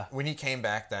when he came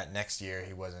back that next year,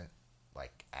 he wasn't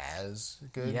like as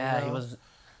good. Yeah, he was.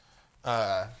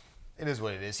 It is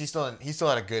what it is. He still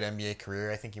had a good NBA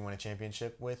career. I think he won a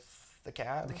championship with the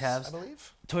Cavs. I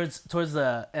believe. Towards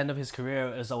the end of his career,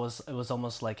 it was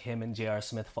almost like him and J.R.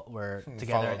 Smith were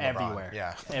together everywhere.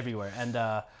 Yeah, everywhere. And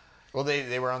well,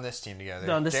 they were on this team together.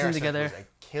 They're on this team together. Was a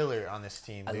killer on this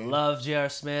team. Dude. I love J.R.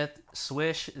 Smith.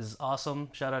 Swish is awesome.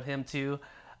 Shout out him too.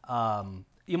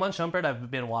 Iman Shumpert, I've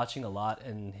been watching a lot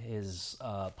in his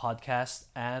podcast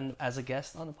and as a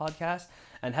guest on the podcast,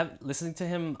 and listening to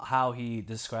him how he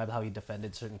described how he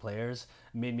defended certain players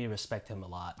made me respect him a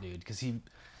lot, dude. Because he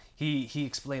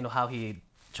explained how he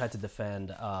tried to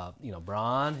defend,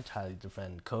 Bron. He tried to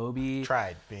defend Kobe.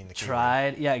 Tried being the key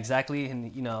word. Yeah, exactly.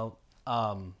 And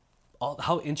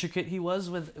how intricate he was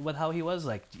with how he was,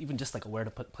 like even just like where to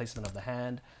put placement of the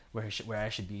hand, where I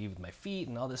should be with my feet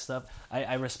and all this stuff.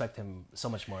 I respect him so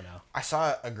much more now. I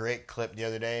saw a great clip the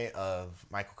other day of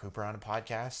Michael Cooper on a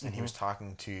podcast, and he was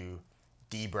talking to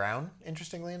D Brown.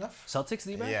 Interestingly enough, Celtics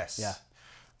D Brown. Yes. Yeah.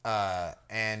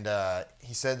 And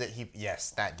he said that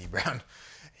that D Brown,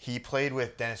 he played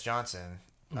with Dennis Johnson,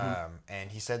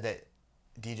 and he said that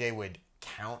DJ would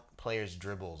count players'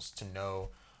 dribbles to know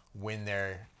when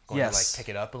they're going Yes. to like pick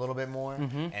it up a little bit more.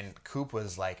 And Coop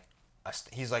was like,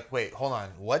 he's like, wait, hold on,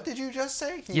 what did you just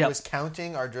say? He Yep. was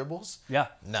counting our dribbles. Yeah.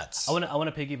 Nuts. I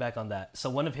want to piggyback on that. So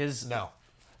one of his No.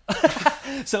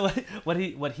 So what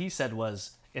he said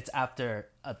was it's after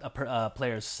a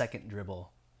player's second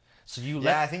dribble. So you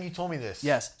let Yeah, I think you told me this.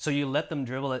 yes. So you let them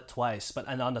dribble it twice, but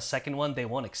and on the second one they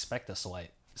won't expect a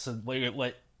swipe. So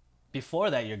what before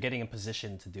that you're getting in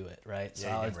position to do it, right? So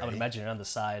Yeah, you I get would ready. imagine you're on the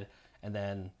side and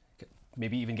then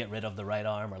maybe even get rid of the right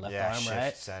arm or left Yeah, arm, shift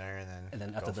right? center and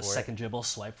then After go the for it. second dribble,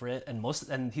 swipe for it,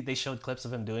 and they showed clips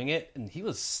of him doing it, and he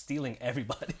was stealing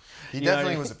everybody. He You know what I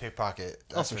definitely mean? was a pickpocket.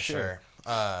 That's for for sure.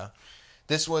 sure.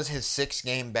 This was his 6th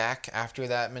game back after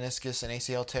that meniscus and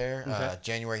ACL tear, Okay.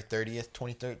 January 30th,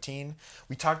 2013.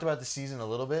 We talked about the season a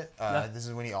little bit. Yeah. This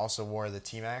is when he also wore the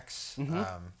T-Max. Mm-hmm.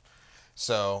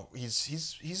 So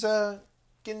he's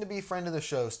getting to be friend of the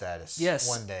show status Yes.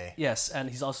 one day. Yes, and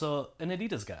he's also an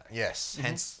Adidas guy. Yes,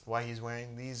 hence why he's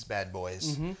wearing these bad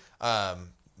boys. Mm-hmm.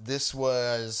 This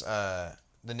was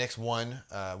the Knicks won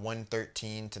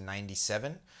 113 to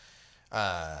 97.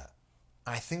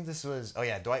 I think this was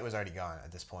Dwight was already gone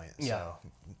at this point, Yeah. so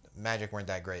Magic weren't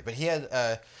that great. But he had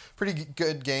a pretty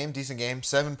good game, decent game.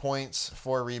 7 points,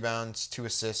 4 rebounds, 2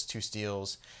 assists, 2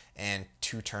 steals, and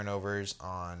 2 turnovers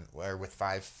with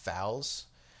 5 fouls.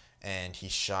 And he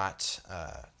shot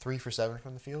 3 for 7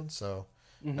 from the field, so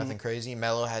nothing crazy.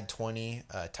 Melo had 20.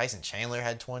 Tyson Chandler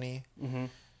had 20.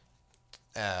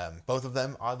 Both of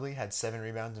them, oddly, had 7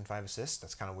 rebounds and 5 assists.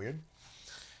 That's kind of weird.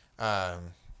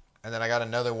 And then I got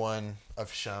another one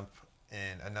of Shump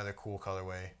in another cool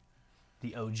colorway.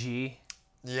 The OG.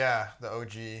 Yeah, the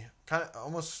OG. Kind of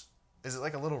almost... Is it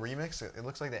like a little remix? It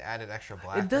looks like they added extra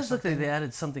black. It does or look like something. they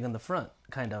added something on the front,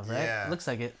 kind of, right? Yeah. It looks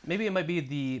like it. Maybe it might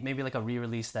be maybe like a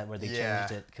re-release that where they Yeah.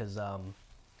 changed it because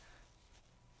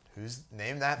Who's...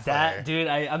 Name that player. that dude.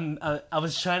 I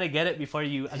was trying to get it before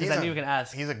you because I knew you were gonna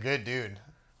ask. He's a good dude.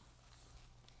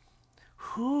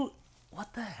 Who?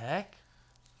 What the heck?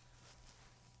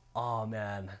 Oh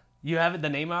man, you have it, the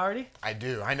name already? I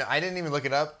do. I know. I didn't even look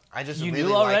it up. I just You really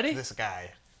knew already? liked this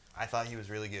guy. I thought he was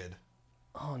really good.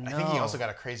 Oh no. I think he also got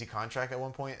a crazy contract at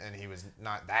one point, and he was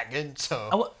not that good.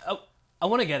 So I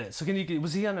want to get it. So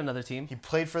was he on another team? he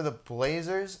played for the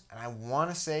Blazers, and I want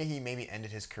to say he maybe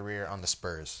ended his career on the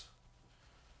Spurs.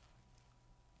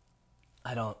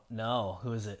 I don't know.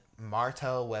 Who is it?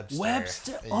 Martell Webster.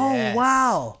 Webster. Oh Yes.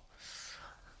 wow.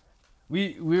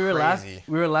 We were Crazy.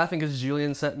 laughing because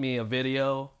Julian sent me a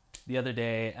video the other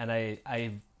day, and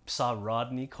I saw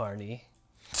Rodney Carney,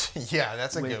 Yeah,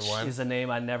 that's a which good one. is a name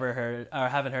I never heard or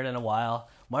haven't heard in a while.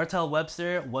 Martell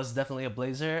Webster was definitely a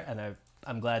Blazer, and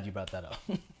I'm glad you brought that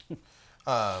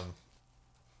up.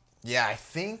 Yeah, I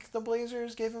think the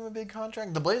Blazers gave him a big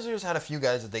contract. The Blazers had a few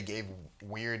guys that they gave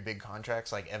weird big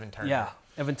contracts, like Evan Turner. Yeah,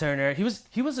 Evan Turner. He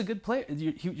was a good player.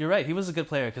 You're right. He was a good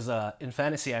player because in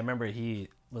fantasy, I remember he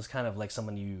was kind of like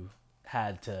someone you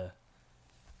had to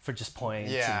for just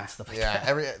points and stuff like that.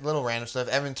 Every little random stuff.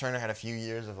 Evan Turner had a few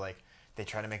years of like they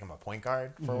tried to make him a point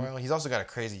guard for a while. He's also got a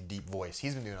crazy deep voice.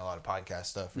 He's been doing a lot of podcast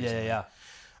stuff recently.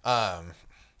 Yeah.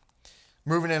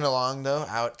 Moving it along though,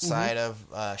 outside of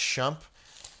Shump,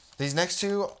 these next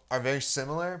two are very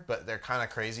similar, but they're kind of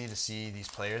crazy to see these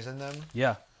players in them.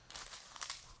 Yeah.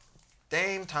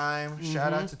 Dame time.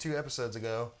 Shout out to 2 episodes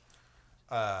ago.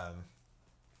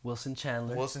 Wilson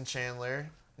Chandler. Wilson Chandler,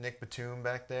 Nick Batum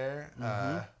back there,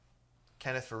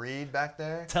 Kenneth Fareed back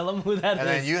there. Tell him who that is. And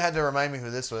then you had to remind me who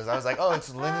this was. I was like, oh,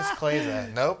 it's Linus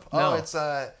Kleza. Nope. No. Oh, it's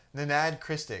Nenad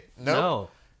Kristic. Nope. No.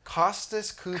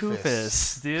 Kostas Koufis.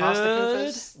 Koufis, dude. Costa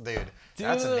Koufis? Dude,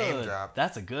 that's a name Dude, drop.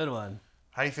 That's a good one.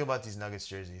 How do you feel about these Nuggets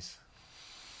jerseys?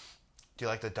 Do you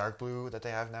like the dark blue that they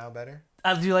have now better?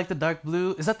 Do you like the dark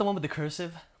blue? Is that the one with the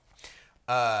cursive?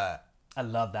 Uh, I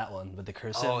love that one with the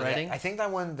cursive oh, writing. yeah. I think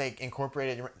that one they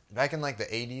incorporated back in like the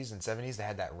 80s and 70s. They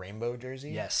had that rainbow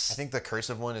jersey. Yes. I think the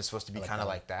cursive one is supposed to be like kind of that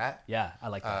one. like that. Yeah, I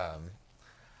like that.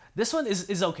 This one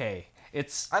is okay.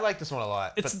 I like this one a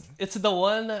lot. It's the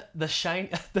one the shiny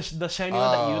one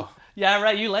that you. Yeah,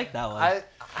 right. You like that one.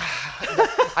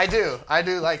 I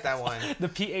do like that one. The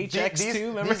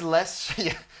PHX2, remember?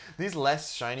 These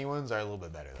less shiny ones are a little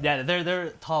bit better. Though. Yeah,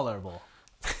 they're tolerable.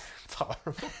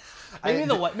 Tolerable.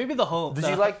 Maybe the whole. Did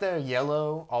you like their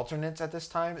yellow alternates at this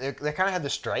time? They kind of had the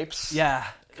stripes. Yeah.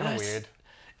 Kind of weird.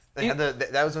 They had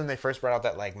that was when they first brought out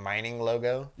that like mining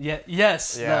logo. Yeah.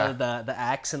 Yes. Yeah. The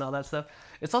axe and all that stuff.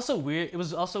 It's also weird. It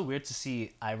was also weird to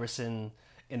see Iverson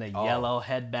in a yellow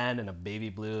headband and a baby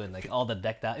blue and like all the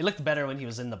decked out. It looked better when he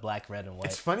was in the black, red, and white.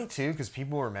 It's funny too because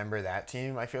people remember that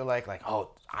team. I feel like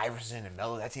Iverson and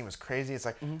Melo, that team was crazy. It's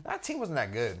like that team wasn't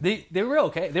that good. They were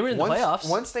okay. They were in the playoffs.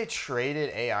 Once they traded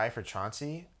AI for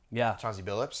Chauncey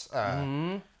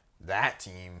Billups, that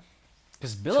team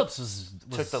because Billups was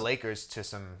took the Lakers to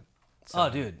some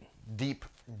dude, deep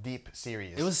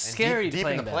series. It was scary deep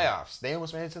playing in the playoffs. They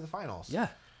almost made it to the finals. Yeah.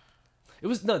 It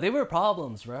was they were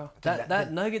problems, bro.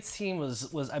 That Nuggets team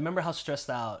was I remember how stressed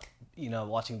out,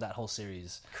 watching that whole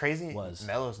series. Crazy was.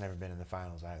 Melo's never been in the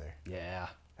finals either. Yeah.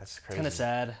 That's crazy. Kind of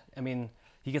sad. I mean,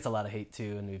 he gets a lot of hate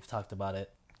too, and we've talked about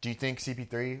it. Do you think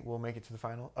CP3 will make it to the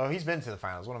final? Oh, he's been to the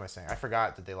finals. What am I saying? I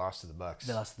forgot that they lost to the Bucks.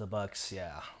 They lost to the Bucks,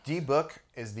 yeah. D-Book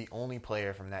is the only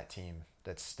player from that team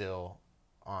that's still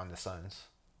on the Suns.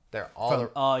 They're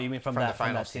all you mean from the that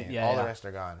finals team? team. Yeah, all the rest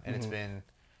are gone, and it's been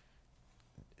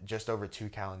just over 2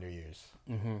 calendar years.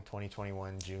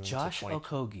 2021 June. Josh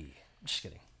Okogie. Just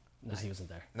kidding. No, he wasn't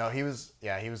there. No, he was.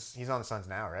 Yeah, he's on the Suns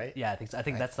now, right? Yeah, I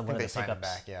think that's the one of the signed him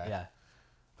pickups. back.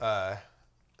 Yeah.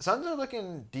 Suns are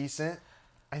looking decent.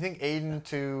 I think Aiden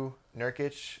to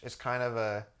Nurkic is kind of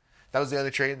that was the other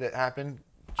trade that happened.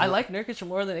 I like Nurkic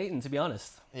more than Ayton, to be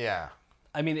honest. Yeah.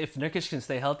 I mean, if Nurkic can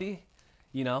stay healthy,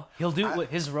 he'll do what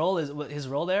his role is. What his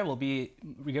role there will be,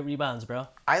 get rebounds, bro.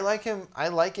 I like him. I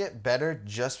like it better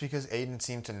just because Aiden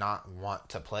seemed to not want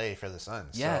to play for the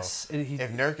Suns. Yes. So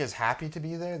if Nurk is happy to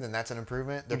be there, then that's an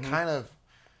improvement. They're kind of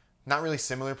not really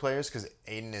similar players because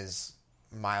Aiden is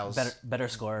miles better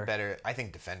scorer. Better, I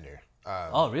think, defender.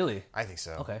 Oh, really? I think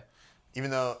so. Okay.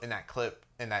 Even though in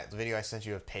that video I sent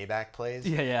you of payback plays,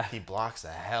 yeah, he blocks the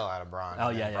hell out of Braun. Oh,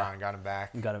 yeah. Braun got him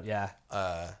back. Got him, yeah.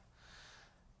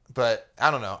 But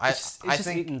I don't know. I think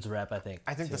think Ayton's rep. I think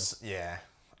this. Yeah,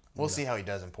 we'll see how he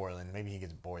does in Portland. Maybe he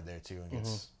gets bored there too and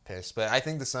gets pissed. But I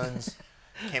think the Suns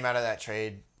came out of that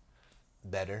trade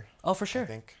better. Oh, for sure. I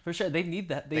think for sure they need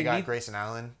that. They got Grayson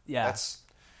Allen. Yeah, that's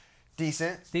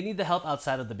decent. They need the help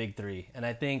outside of the big three, and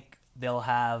I think they'll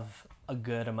have a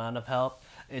good amount of help.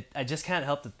 I just can't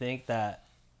help to think that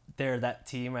they're that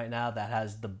team right now that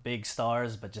has the big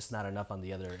stars, but just not enough on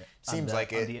the other. Seems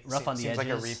like it. Rough on the edges. Seems like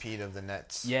a repeat of the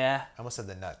Nets. Yeah. I almost said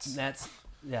the Nuts. Nets.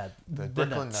 Yeah. The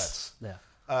Brooklyn Nuts.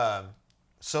 Yeah.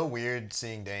 So weird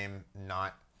seeing Dame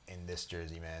not in this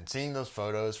jersey, man. Seeing those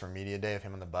photos from Media Day of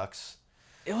him on the Bucks.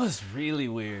 It was really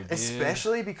weird, dude.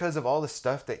 Especially because of all the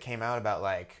stuff that came out about,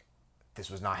 like, this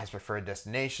was not his preferred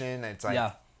destination. It's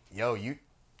like, yo,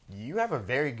 you have a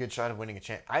very good shot of winning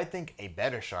I think a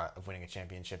better shot of winning a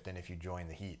championship than if you join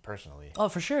the Heat, personally. Oh,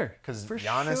 for sure. Because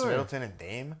Giannis, Middleton, and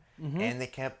Dame, and they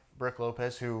kept Brook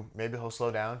Lopez, who maybe he'll slow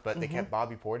down, but they kept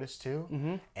Bobby Portis,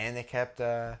 too. And they kept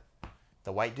the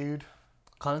white dude.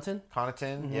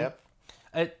 Connaughton, yep.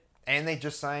 And they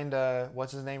just signed,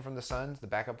 what's his name from the Suns? The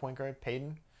backup point guard,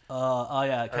 Payton?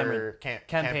 Yeah, Cameron.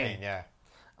 Campaign, yeah.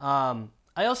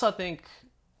 I also think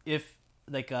if,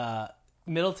 like,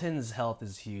 Middleton's health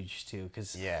is huge too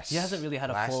because he hasn't really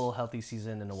had a full healthy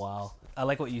season in a while. I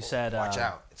like what you said. Watch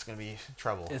out! It's gonna be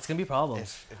trouble. It's gonna be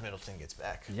problems if Middleton gets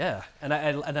back. Yeah, and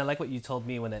I like what you told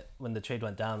me when the trade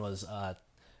went down was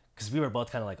because we were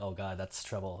both kind of like, oh god, that's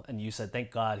trouble, and you said, thank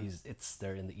God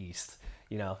they're in the East.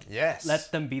 Yes.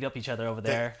 Let them beat up each other over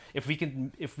there. If we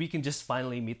can just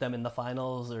finally meet them in the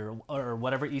finals or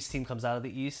whatever East team comes out of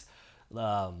the East,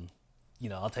 I'll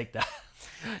take that.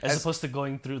 As opposed to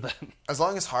going through them. As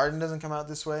long as Harden doesn't come out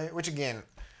this way, which again,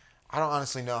 I don't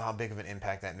honestly know how big of an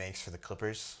impact that makes for the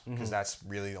Clippers because that's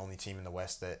really the only team in the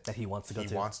West that he wants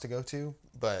to go to.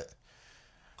 But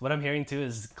what I'm hearing too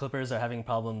is Clippers are having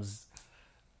problems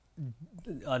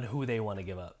on who they want to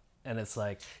give up, and it's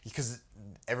like because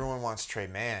everyone wants Trey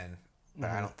Mann,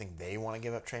 but I don't think they want to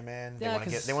give up Trey Mann. Yeah,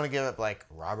 they want to give up like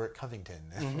Robert Covington,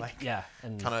 and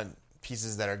and kind of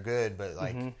pieces that are good, but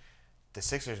like. The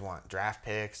Sixers want draft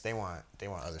picks. They want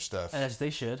other stuff. As they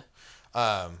should.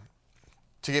 To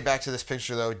get back to this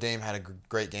picture, though, Dame had a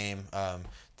great game.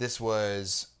 This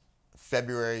was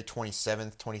February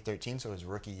 27th, 2013, so his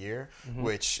rookie year,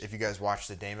 which, if you guys watched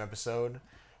the Dame episode,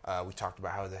 we talked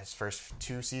about how his first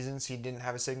 2 seasons he didn't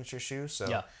have a signature shoe,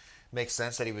 so makes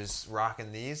sense that he was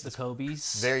rocking these. The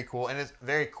Kobe's. Very cool, and it's a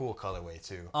very cool colorway,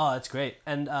 too. Oh, it's great.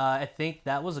 And I think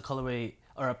that was a colorway,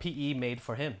 or a PE made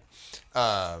for him.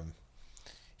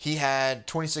 He had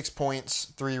 26 points,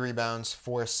 3 rebounds,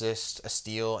 4 assists, a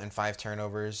steal, and 5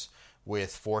 turnovers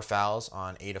with 4 fouls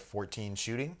on 8 of 14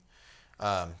 shooting.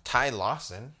 Ty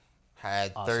Lawson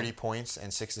had 30 points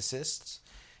and 6 assists.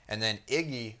 And then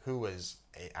Iggy, who was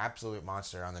an absolute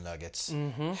monster on the Nuggets,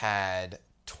 had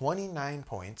 29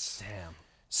 points,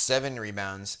 7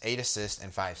 rebounds, 8 assists,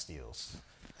 and 5 steals.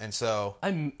 And so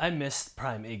I missed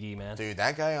Prime Iggy, man. dude,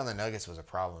 that guy on the Nuggets was a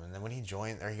problem. And then when he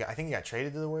joined, I think he got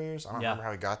traded to the Warriors. I don't remember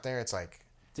how he got there. It's like,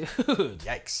 Dude.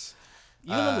 yikes.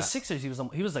 Even on the Sixers, he was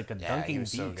like a dunking he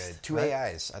was beast. so good. Two right?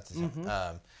 AIs at the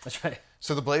time. That's right.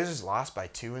 So the Blazers lost by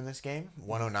 2 in this game,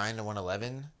 109 to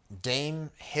 111. Dame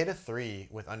hit a 3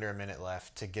 with under a minute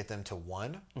left to get them to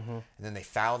 1. And then they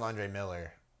fouled Andre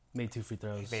Miller. Made 2 free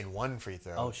throws. He made 1 free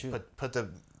throw. Oh, shoot. Put the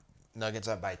Nuggets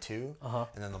up by 2. Uh-huh.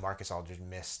 And then LaMarcus Aldridge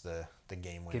missed the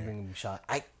game winner. Giving him a shot.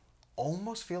 I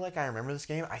almost feel like I remember this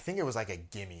game. I think it was like a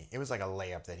gimme. It was like a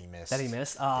layup that he missed. That he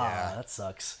missed? Ah, Yeah. that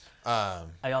sucks.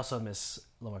 I also miss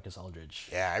LaMarcus Aldridge.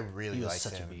 Yeah, I really He was liked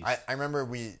such a him. beast. I remember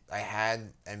I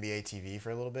had NBA TV for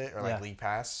a little bit, or like Yeah. League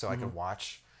Pass, so I could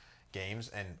watch games.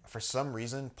 And for some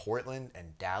reason, Portland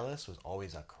and Dallas was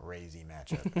always a crazy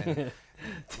matchup. And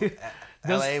Dude,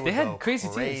 LA would they had go crazy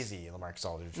teams. crazy. LaMarcus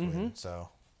Aldridge would win. So,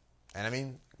 and I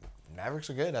mean, Mavericks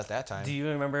were good at that time. Do you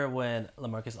remember when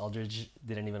LaMarcus Aldridge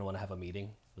didn't even want to have a meeting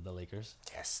with the Lakers?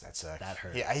 Yes, that sucked. That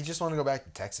hurt. Yeah, he just wanted to go back to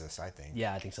Texas, I think.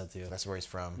 Yeah, I think so too. That's where he's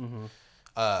from.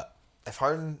 If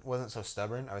Harden wasn't so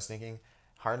stubborn, I was thinking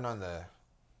Harden on the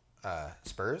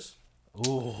Spurs.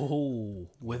 Ooh,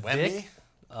 with Wemby? Vic?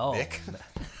 Oh, Vic?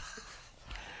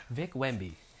 Vic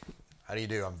Wemby. How do you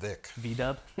do? I'm Vic.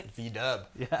 V-Dub? V-Dub.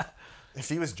 Yeah, If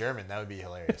he was German, that would be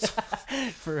hilarious.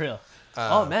 for real.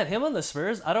 Oh, man, him on the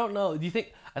Spurs? I don't know. Do you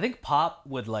think... I think Pop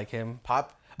would like him.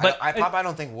 Pop, But I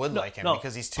don't think would like him No,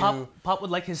 because he's too. Pop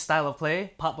would like his style of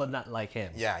play. Pop would not like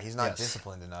him. Yeah, he's not Yes.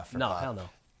 disciplined enough for No, Pop. hell no.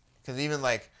 Because even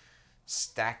like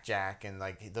Stack Jack and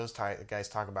like those guys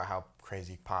talk about how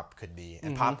crazy Pop could be,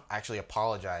 and Pop actually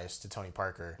apologized to Tony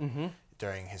Parker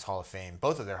during his Hall of Fame,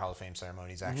 both of their Hall of Fame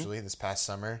ceremonies actually this past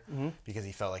summer, because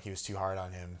he felt like he was too hard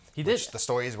on him. He did. The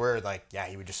stories were like, yeah,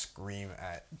 he would just scream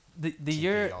at The TP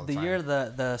year all the the year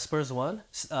the Spurs won,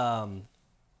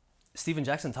 Steven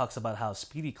Jackson talks about how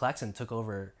Speedy Claxton took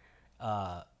over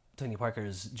Tony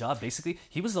Parker's job. Basically,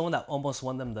 he was the one that almost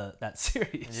won them that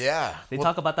series. Yeah, They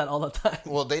talk about that all the time.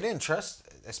 Well, they didn't trust,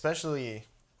 especially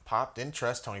Pop didn't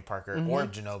trust Tony Parker or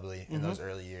Ginobili in those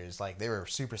early years. Like they were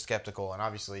super skeptical, and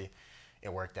obviously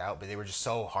it worked out, but they were just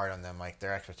so hard on them. Like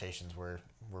their expectations were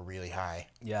really high.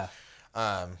 Yeah.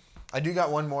 I do got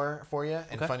one more for you,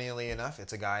 and Okay. funnily enough,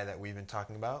 it's a guy that we've been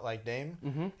talking about, like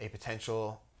Dame, a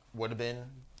potential would have been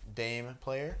Dame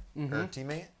player or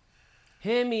teammate.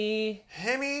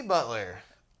 Himmy Butler.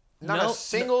 Not a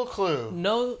single clue.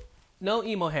 No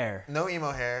emo hair. No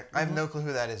emo hair. I have no clue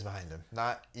who that is behind him.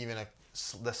 Not even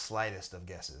the slightest of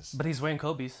guesses. But he's wearing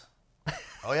Kobe's.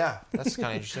 Oh yeah, that's kind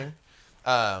of interesting.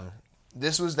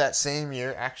 This was that same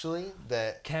year actually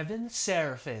that. Kevin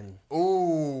Seraphin.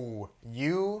 Ooh,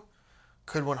 you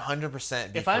could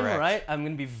 100% be If correct. I'm right, I'm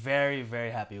gonna be very, very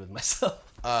happy with myself.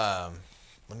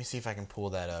 Let me see if I can pull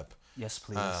that up. Yes,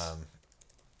 please.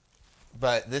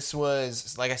 But this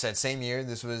was, like I said, same year.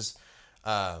 This was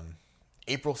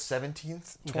April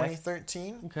 17th,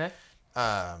 2013. Okay.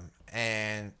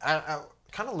 And I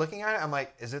kind of looking at it, I'm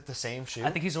like, is it the same shoe? I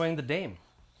think he's wearing the Dame.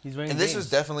 He's wearing. And this Dames. was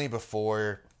definitely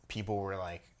before people were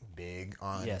like big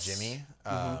on Yes. Jimmy.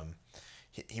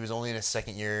 He was only in his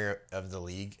second year of the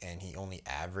league, and he only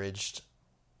averaged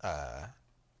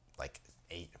like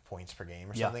 8 points per game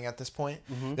or something at this point.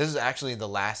 This is actually the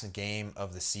last game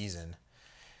of the season.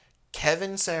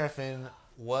 Kevin Seraphin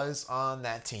was on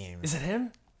that team. Is it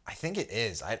him? I think it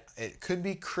is. It could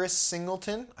be Chris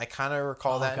Singleton. I kind of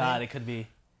recall that Oh God, name. it could be.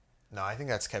 No, I think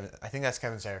that's Kevin. I think that's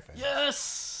Kevin Seraphin.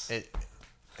 Yes.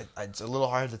 It's a little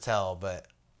hard to tell, but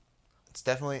it's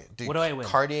definitely. Dude, What do I win?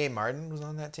 Cartier Martin was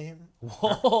on that team.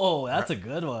 Whoa, that's a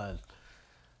good one.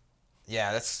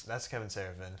 Yeah, that's Kevin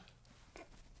Seraphin.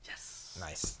 Yes.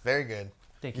 Nice, very good.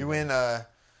 Thank you. You win.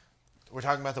 We're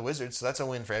talking about the Wizards, so that's a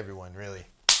win for everyone, really.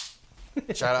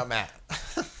 Shout out Matt.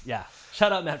 Yeah.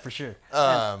 Shout out Matt for sure.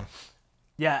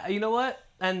 Yeah, you know what?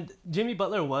 And Jimmy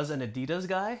Butler was an Adidas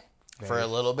guy. For a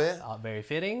little bit. Very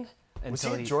fitting. Was he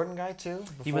Until a Jordan guy too?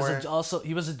 he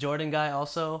was a Jordan guy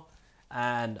also,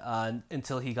 and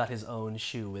until he got his own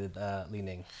shoe with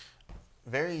Li-Ning.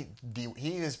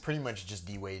 He is pretty much just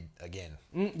D Wade again.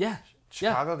 Yeah.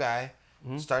 Chicago guy,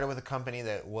 started with a company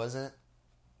that wasn't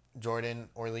Jordan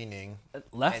or Li-Ning.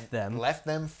 Left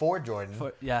them for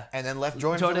Jordan. And then left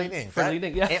Jordan for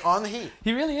Li-Ning. Yeah. On the Heat.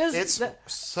 He really is. It's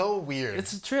so weird.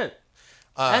 It's a trip.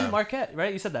 And Marquette,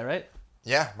 right? You said that, right?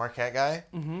 Yeah, Marquette guy.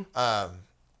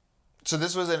 So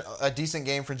this was a decent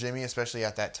game for Jimmy, especially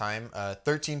at that time.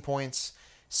 13 points,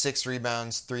 6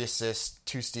 rebounds, 3 assists,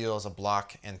 2 steals, a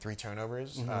block, and 3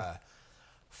 turnovers.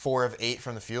 4 of 8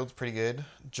 from the field, pretty good.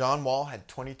 John Wall had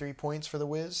 23 points for the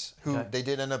Wiz, who they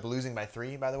did end up losing by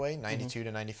 3, by the way, 92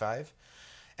 to 95.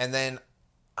 And then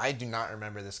I do not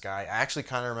remember this guy. I actually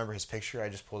kind of remember his picture. I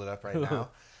just pulled it up right now.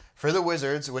 For the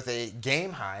Wizards, with a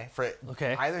game high for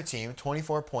either team,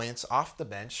 24 points off the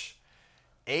bench,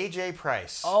 AJ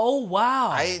Price. Oh, wow.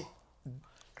 I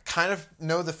kind of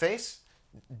know the face.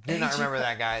 Do not remember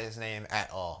that guy's name at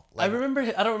all. I remember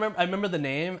the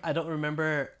name. I don't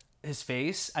remember his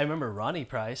face. I remember Ronnie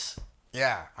Price.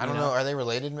 Yeah. I don't know. Are they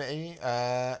related maybe?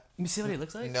 Let me see what he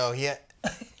looks like. No,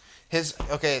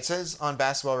 it says on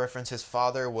Basketball Reference his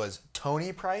father was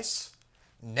Tony Price.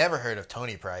 Never heard of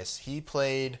Tony Price. He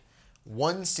played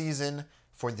one season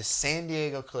for the San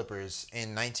Diego Clippers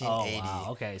in 1980. Oh,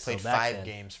 wow. Okay, played 5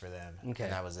 games for them, and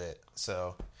that was it.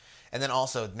 So, and then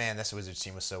also, man, this Wizards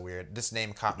team was so weird. This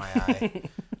name caught my eye.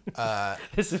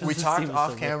 We talked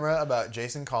off camera about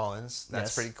Jason Collins.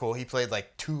 That's pretty cool. He played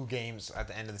like 2 games at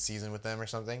the end of the season with them or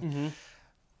something. Mm-hmm.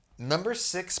 Number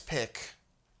 6 pick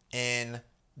in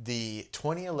the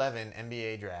 2011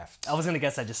 NBA draft. I was going to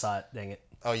guess I just saw it. Dang it.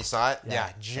 Oh, you saw it? Yeah.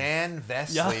 Jan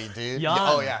Vesely, dude. Jan.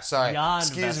 Oh, yeah. Sorry. Jan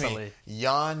Excuse Vesely. me.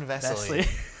 Jan Vesely.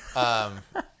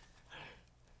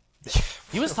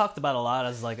 He was talked about a lot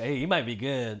as like, hey, he might be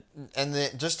good. And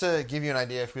just to give you an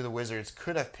idea of who the Wizards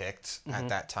could have picked at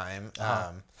that time,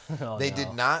 they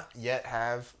did not yet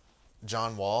have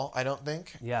John Wall, I don't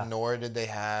think. Yeah. Nor did they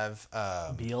have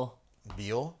Beal.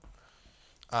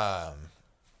 Let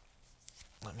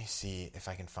me see if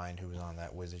I can find who was on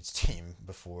that Wizards team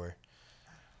before.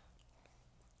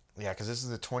 Yeah, because this is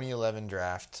the 2011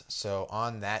 draft. So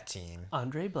on that team,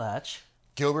 Andre Blatch.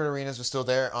 Gilbert Arenas was still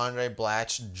there. Andre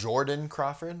Blatch, Jordan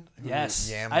Crawford.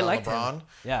 Yes, I liked LeBron. him.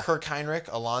 Yeah. Kirk Heinrich,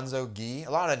 Alonzo Gee.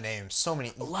 A lot of names. So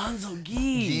many. Alonzo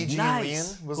Gee. Yi Jean Nice.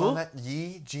 Leon was on that.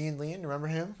 Yi Jean Leon, remember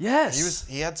him? Yes.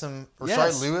 He had some.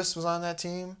 Rashard Lewis was on that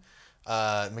team.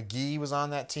 McGee was on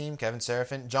that team. Kevin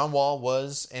Seraphin. John Wall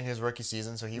was in his rookie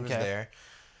season, so he was there.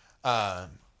 But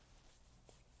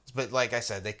like I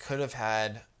said, they could have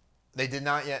had. They did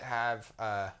not yet have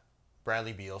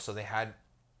Bradley Beal, so they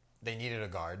needed a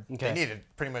guard. Okay. They needed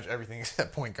pretty much everything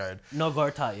except point guard. No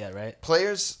Gortat yet, right?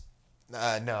 Players,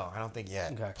 no, I don't think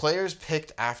yet. Okay. Players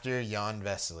picked after Jan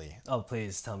Vesely. Oh,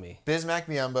 please tell me. Bismack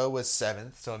Biyombo was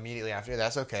 7th, so immediately after.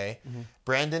 That's okay. Mm-hmm.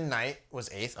 Brandon Knight was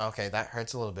 8th. Okay, that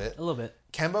hurts a little bit. A little bit.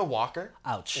 Kemba Walker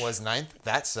was 9th.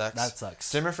 That sucks.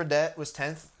 Zimmer Fredette was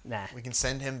 10th. Nah. We can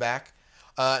send him back.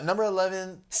 Number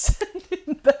 11. Send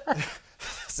him back.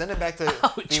 Send him back to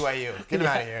BYU. Get him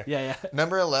out of here. Yeah.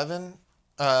 Number 11.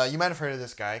 You might have heard of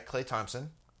this guy, Klay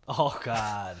Thompson. Oh,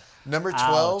 God. Number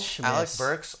 12, Alec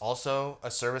Burks, also a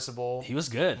serviceable. He was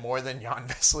good. More than Jan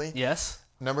Vesely. Yes.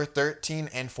 Number 13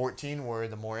 and 14 were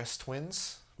the Morris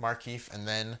twins, Markieff and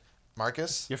then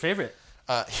Marcus. Your favorite.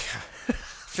 Yeah.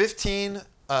 15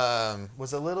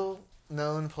 was a little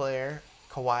known player,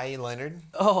 Kawhi Leonard.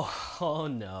 Oh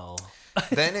no.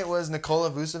 Then it was Nikola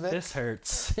Vucevic. This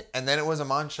hurts. And then it was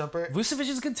Amon Shumpert. Vucevic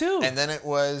is good too. And then it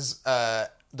was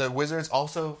the Wizards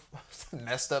also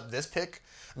messed up this pick.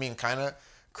 I mean, kind of.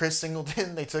 Chris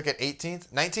Singleton, they took at 18th.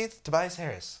 19th, Tobias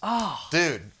Harris. Oh.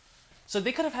 Dude. So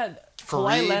they could have had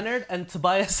Kawhi Leonard and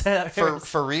Tobias Harris.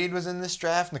 Fareed was in this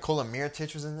draft. Nikola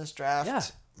Mirotic was in this draft. Yeah.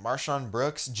 Marshawn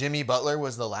Brooks. Jimmy Butler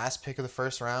was the last pick of the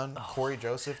first round. Oh. Corey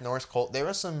Joseph, Norris Colt. There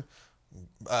was some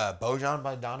Bojan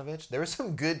Bogdanovic. There were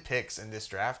some good picks in this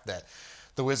draft that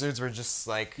the Wizards were just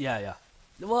like... Yeah.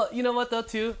 Well, you know what though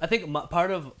too? I think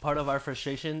part of our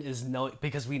frustration is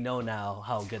because we know now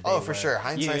how good they were. Oh, for sure.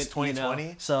 Hindsight's 2020. You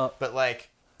know, so, but like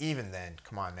even then,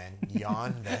 come on, man.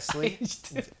 Jan Vesely,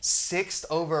 6th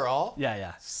overall.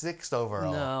 Yeah. 6th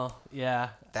overall. No, yeah.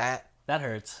 That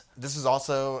hurts. This is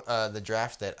also the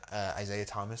draft that Isaiah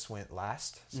Thomas went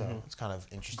last, so it's kind of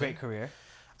interesting. Great career.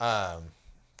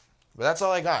 But that's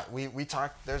all I got. We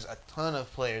talked. There's a ton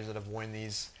of players that have worn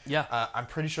these. Yeah. I'm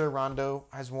pretty sure Rondo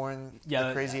has worn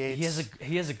the Crazy 8s.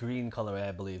 He has a green colorway,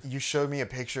 I believe. You showed me a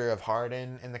picture of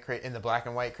Harden in the black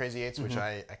and white Crazy 8s, which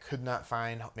I could not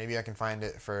find. Maybe I can find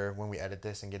it for when we edit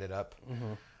this and get it up.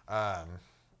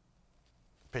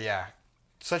 But yeah,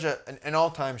 such an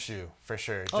all-time shoe for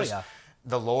sure.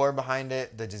 The lore behind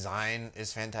it, the design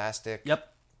is fantastic. Yep.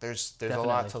 There's a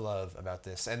lot to love about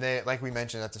this. And they, like we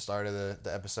mentioned at the start of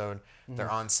the episode, they're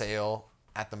on sale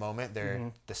at the moment.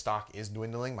 The stock is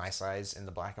dwindling. My size in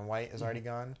the black and white is already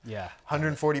gone. Yeah.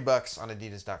 $140 on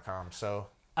Adidas.com. So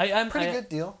pretty good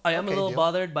deal. I am a little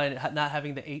bothered by not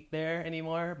having the 8 there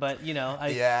anymore, but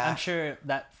I'm sure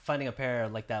that finding a pair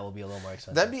like that will be a little more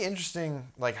expensive. That'd be interesting.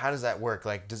 Like, how does that work?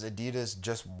 Like, does Adidas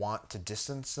just want to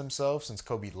distance themselves since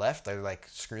Kobe left? They're like,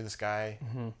 screw this guy,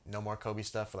 no more Kobe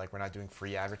stuff. Like, we're not doing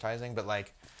free advertising. But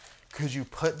like, could you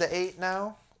put the 8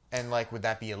 now? And like, would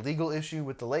that be a legal issue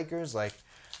with the Lakers? Like,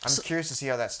 I'm curious to see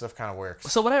how that stuff kind of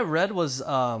works. So what I read was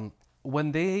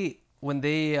when they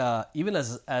even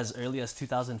as early as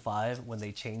 2005 when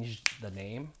they changed the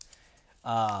name,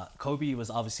 Kobe was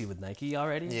obviously with Nike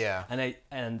already. Yeah.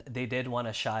 And they did want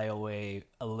to shy away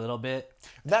a little bit.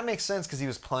 That makes sense because he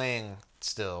was playing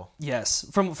still. Yes,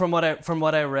 from what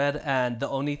I read, and the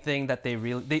only thing that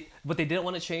what they didn't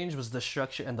want to change was the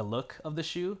structure and the look of the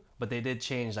shoe, but they did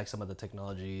change like some of the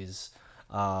technologies.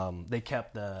 They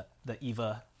kept the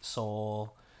EVA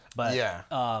sole, but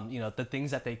the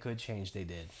things that they could change, they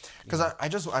did. Because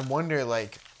I wonder,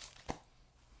 like,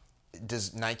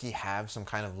 does Nike have some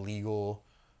kind of legal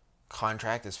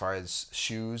contract as far as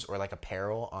shoes or like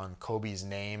apparel on Kobe's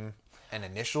name and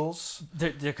initials?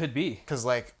 There could be. Because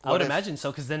like I would imagine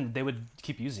so, because then they would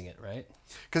keep using it, right?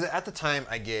 Because at the time,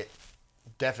 I get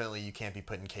definitely you can't be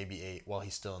putting KB8 while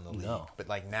he's still in the league. No. But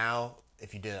like now,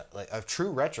 if you did like a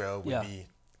true retro would be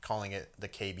calling it the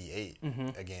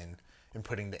KB8 again and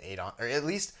putting the 8 on, or at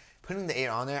least putting the 8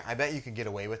 on there. I bet you could get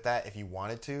away with that if you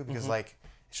wanted to, because like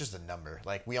it's just a number.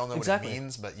 Like we all know what it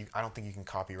means, but I don't think you can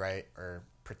copyright or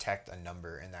protect a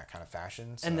number in that kind of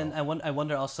fashion. So. And then I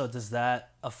wonder also, does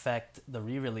that affect the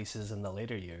re-releases in the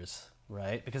later years,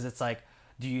 right? Because it's like,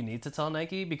 do you need to tell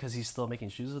Nike because he's still making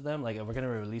shoes with them? Like, we're gonna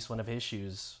release one of his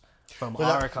shoes from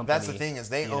our company. That's the thing, is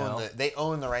they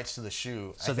own the rights to the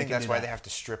shoe. So I think that's why they have to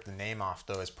strip the name off,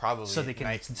 though. Is probably so they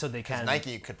can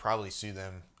Nike could probably sue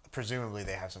them. Presumably,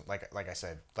 they have some like I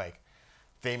said, like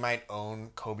they might own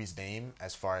Kobe's name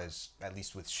as far as at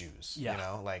least with shoes. Yeah. You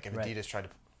know, like if Adidas tried to,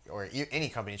 or any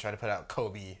company tried to put out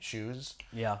Kobe shoes,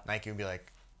 Nike would be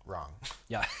like, wrong.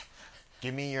 Yeah.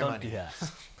 Give me your money. Don't do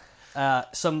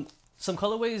that. Some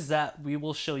colorways that we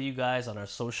will show you guys on our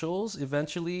socials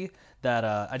eventually that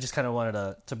I just kind of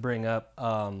wanted to bring up.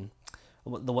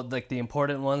 The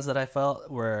important ones that I felt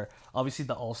were obviously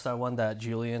the All-Star one that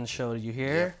Julian showed you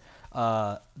here.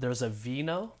 Yeah. There's a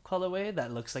Vino colorway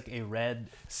that looks like a red.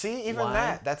 See, even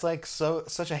wine. That's like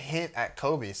such a hint at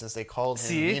Kobe, since they called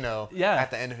him Vino at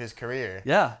the end of his career.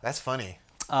 Yeah, that's funny.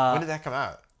 When did that come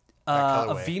out?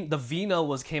 The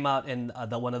Vino came out in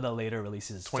one of the later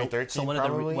releases. 2013, so one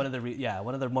probably? One of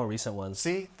the more recent ones.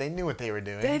 See, they knew what they were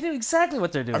doing. They knew exactly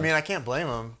what they're doing. I mean, I can't blame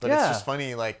them, but it's just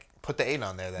funny. Like, put the 8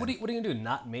 on there. Then what are you gonna do?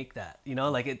 Not make that? You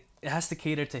know, like it has to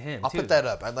cater to him. I'll put that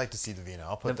up. I'd like to see the Vino.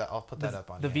 I'll put that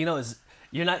up on. The Vino is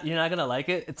you're not gonna like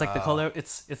it. It's like the color.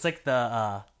 It's like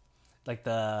the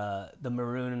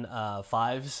maroon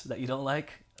 5s that you don't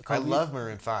like. I love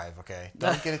maroon 5. Okay,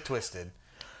 don't get it twisted.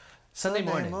 Sunday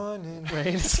morning.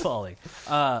 Rain is falling.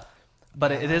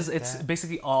 But it's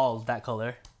basically all that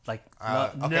color. Like no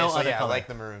other color. I like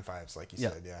the maroon 5s, like you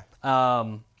said. Yeah.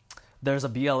 There's a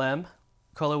BLM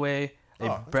colorway,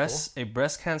 a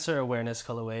breast cancer awareness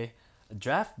colorway, a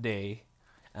draft day,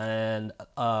 and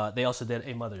they also did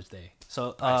a Mother's Day.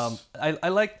 So nice. I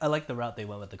like the route they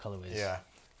went with the colorways. Yeah.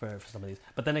 For some of these,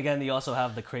 but then again, you also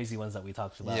have the crazy ones that we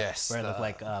talked about. Yes. Where it looked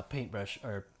like paintbrush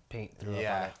or paint through.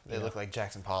 Yeah, they look like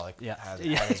Jackson Pollock. Yeah. Had his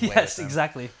way yes, with them.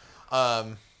 exactly.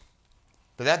 But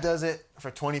that does it for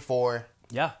 24.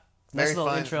 Yeah. Very nice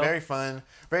fun. Intro. Very fun.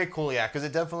 Very cool. Yeah, because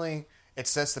it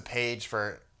sets the page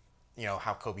for,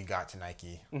 how Kobe got to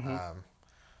Nike. Mm-hmm.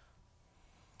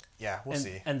 We'll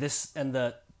see. And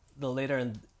the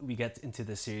later we get into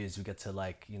the series, we get to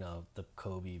the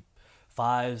Kobe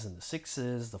 5s and the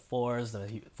 6s, the 4s,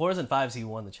 the 4s and 5s he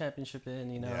won the championship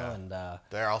in, and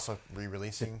they're also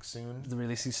re-releasing soon.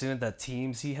 The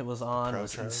teams he was on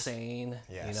was Tros. insane.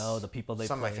 Yes. The people they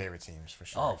some played. of my favorite teams for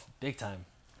sure. Oh, big time.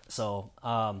 So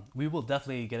we will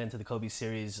definitely get into the Kobe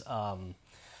series.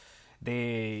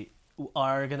 They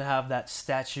are gonna have that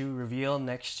statue reveal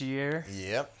next year.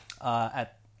 Yep.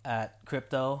 At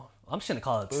Crypto. I'm just gonna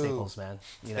call it Staples, man.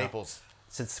 Staples.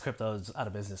 Since crypto is out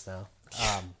of business now.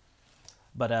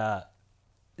 But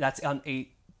that's on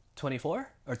 8/24 or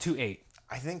 2/8.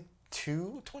 I think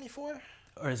 2/24.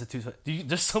 Or is it 2?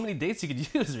 There's so many dates you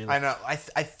could use. Really. I know. I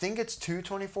think it's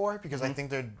 2/24 because I think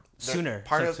they're sooner.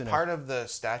 Part of the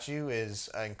statue is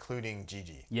including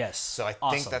Gigi. Yes. So I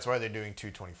think that's why they're doing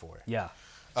 2/24. Yeah.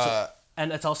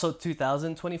 And it's also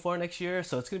 2024 next year,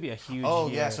 so it's gonna be a huge. Oh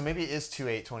year. yeah, so maybe it is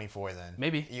 2/8/24 then.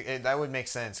 Maybe that would make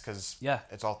sense because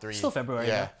it's all 3. Still February.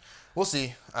 Yeah. We'll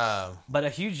see. But a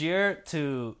huge year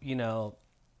to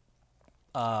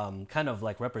kind of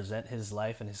like represent his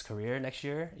life and his career next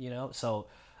year. So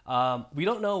we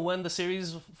don't know when the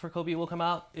series for Kobe will come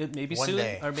out. It may be One soon,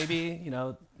 day. or maybe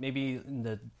maybe in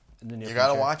the near future. You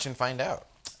gotta watch and find out.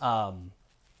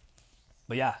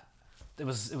 But yeah, it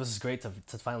was great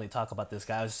to finally talk about this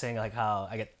guy. I was saying like how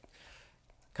I get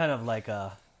kind of like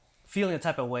feeling the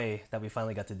type of way that we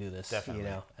finally got to do this. Definitely. You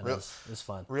know, and Real- it was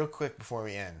fun. Real quick before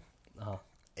we end,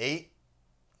 8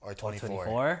 or 24?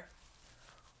 24.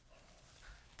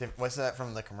 What's that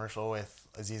from the commercial with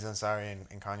Aziz Ansari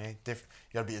and Kanye? You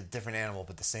gotta be a different animal,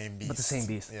 but the same beast. But the same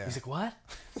beast. Yeah. He's like, what?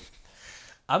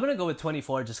 I'm gonna go with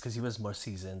 24 just because he was more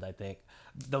seasoned. I think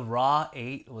the raw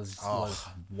 8 was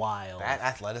wild. That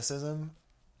athleticism.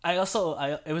 It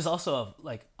was also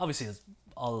like obviously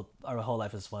all our whole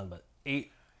life is fun, but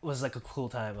 8 was like a cool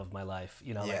time of my life.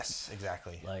 You know. Yes,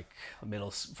 exactly. Like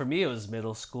for me, it was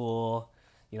middle school.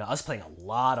 You know, I was playing a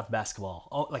lot of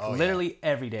basketball. Literally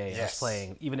every day I was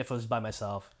playing, even if it was by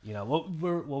myself. You know,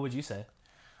 what would you say?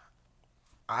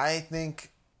 I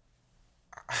think,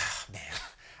 man,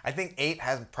 I think 8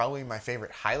 has probably my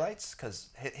favorite highlights because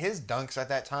his dunks at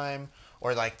that time,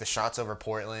 or like the shots over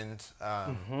Portland,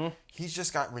 he's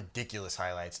just got ridiculous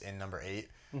highlights in number 8.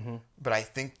 But I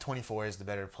think 24 is the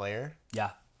better player.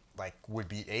 Yeah, like would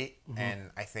beat 8, and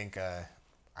I think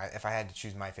if I had to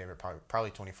choose my favorite, probably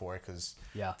 24 because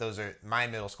those are my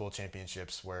middle school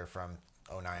championships were from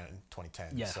 09 and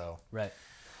 2010. Yeah, so right.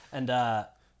 And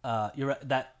you're right,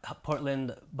 that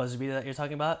Portland buzzer beater that you're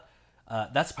talking about.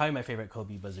 That's probably my favorite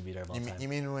Kobe buzzer beater of all time. You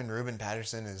mean when Ruben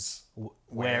Patterson is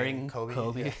wearing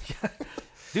Kobe? Yeah.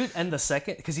 Dude, and the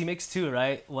second, because he makes 2,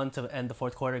 right? One to end the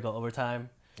fourth quarter, go overtime.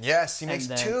 Yes, he makes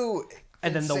 2.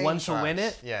 And then the one shots. to win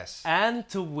it. Yes. And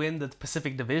to win the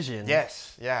Pacific Division.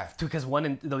 Yes, yeah. Because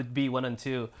there would be 1 and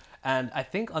 2. And I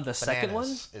think on the second one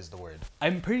is the word.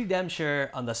 I'm pretty damn sure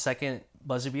on the second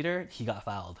buzzer beater, he got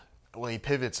fouled. Well, he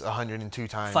pivots 102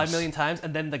 times. 5 million times.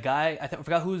 And then the guy, I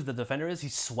forgot who the defender is, he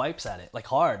swipes at it like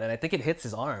hard. And I think it hits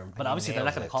his arm. But obviously they're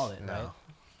not going to call it, right?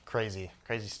 Crazy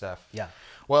stuff. Yeah.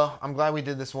 Well, I'm glad we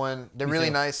did this one. They're really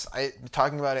too. nice.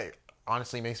 Talking about it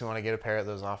honestly makes me want to get a pair of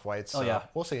those off-whites. So yeah.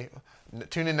 We'll see.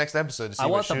 Tune in next episode to see I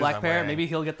what want the shoes black I'm pair. wearing. Maybe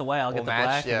he'll get the white. I'll get the match,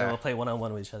 black, and yeah. then we'll play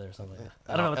one-on-one with each other or something.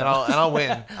 I don't know. And I'll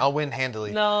win. I'll win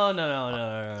handily. No.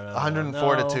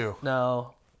 104 to 2.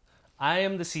 No, I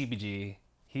am the CBG.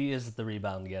 He is the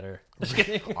rebound getter. Just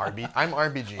kidding. I'm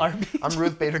RBG. I'm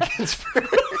Ruth Bader Ginsburg.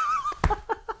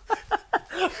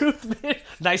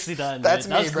 Nicely done. That's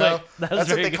man. me, bro. That's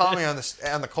what they good. call me on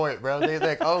the court, bro. They're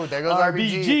like, oh, there goes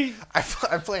RBG. I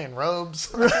play in robes,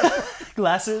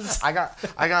 glasses. I got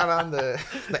on the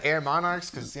Air Monarchs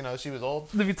because she was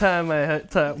old. Let me tie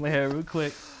up my hair real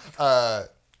quick. But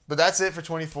that's it for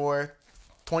 24.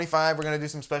 25, we're gonna do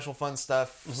some special fun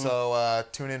stuff. So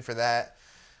tune in for that.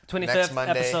 25th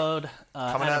Monday, episode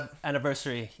coming up.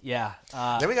 Anniversary. Yeah.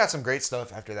 Then we got some great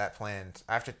stuff after that planned.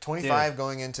 After 25,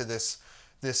 going into this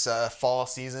fall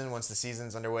season, once the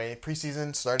season's underway.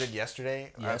 Preseason started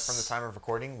yesterday from the time of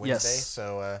recording, Wednesday. Yes.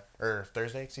 So or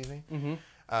Thursday, excuse me.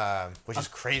 Which is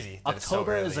crazy. That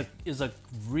October it's so is a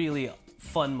really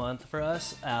fun month for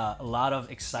us. A lot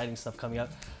of exciting stuff coming up.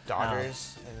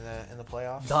 Dodgers in the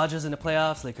playoffs. Dodgers in the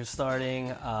playoffs. Lakers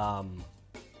starting.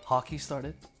 Hockey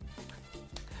started.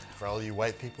 For all you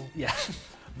white people. Yeah.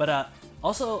 But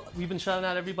also, we've been shouting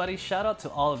out everybody. Shout out to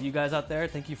all of you guys out there.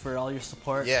 Thank you for all your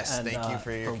support. Yes, and, thank you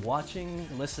for watching,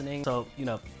 listening. So,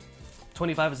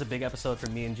 25 is a big episode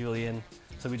for me and Julian.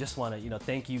 So we just want to,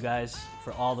 thank you guys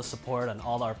for all the support on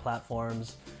all our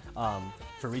platforms,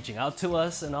 for reaching out to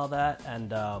us and all that.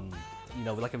 And,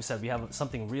 like I said, we have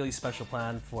something really special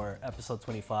planned for episode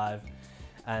 25.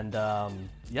 And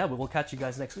we will catch you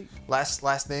guys next week.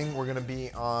 Last thing, we're gonna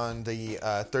be on the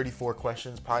 34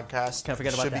 Questions podcast. Can't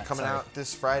forget about that. Should be coming out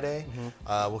this Friday.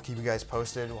 We'll keep you guys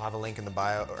posted. We'll have a link in the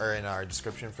bio or in our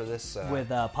description for this. With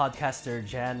podcaster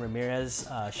Jan Ramirez.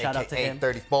 Shout out to him.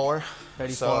 34.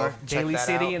 34. So Daily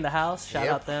City out. in the house. Shout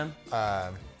out them.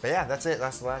 But yeah, that's it.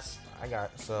 That's the last I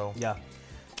got. So yeah.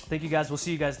 Thank you guys. We'll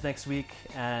see you guys next week.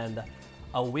 And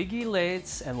a wiggy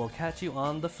lates, and we'll catch you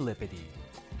on the flippity.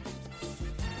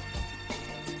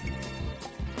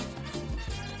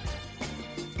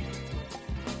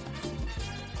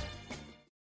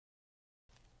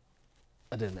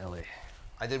 I did in LA.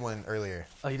 I did one earlier.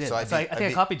 Oh, you did? So I think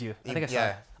I copied you. I think I saw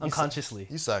it. You Unconsciously.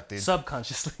 You suck, dude.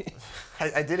 Subconsciously.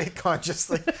 I did it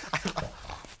consciously.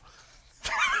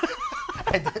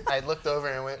 I looked over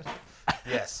and went,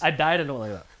 yes. I died and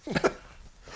went like that.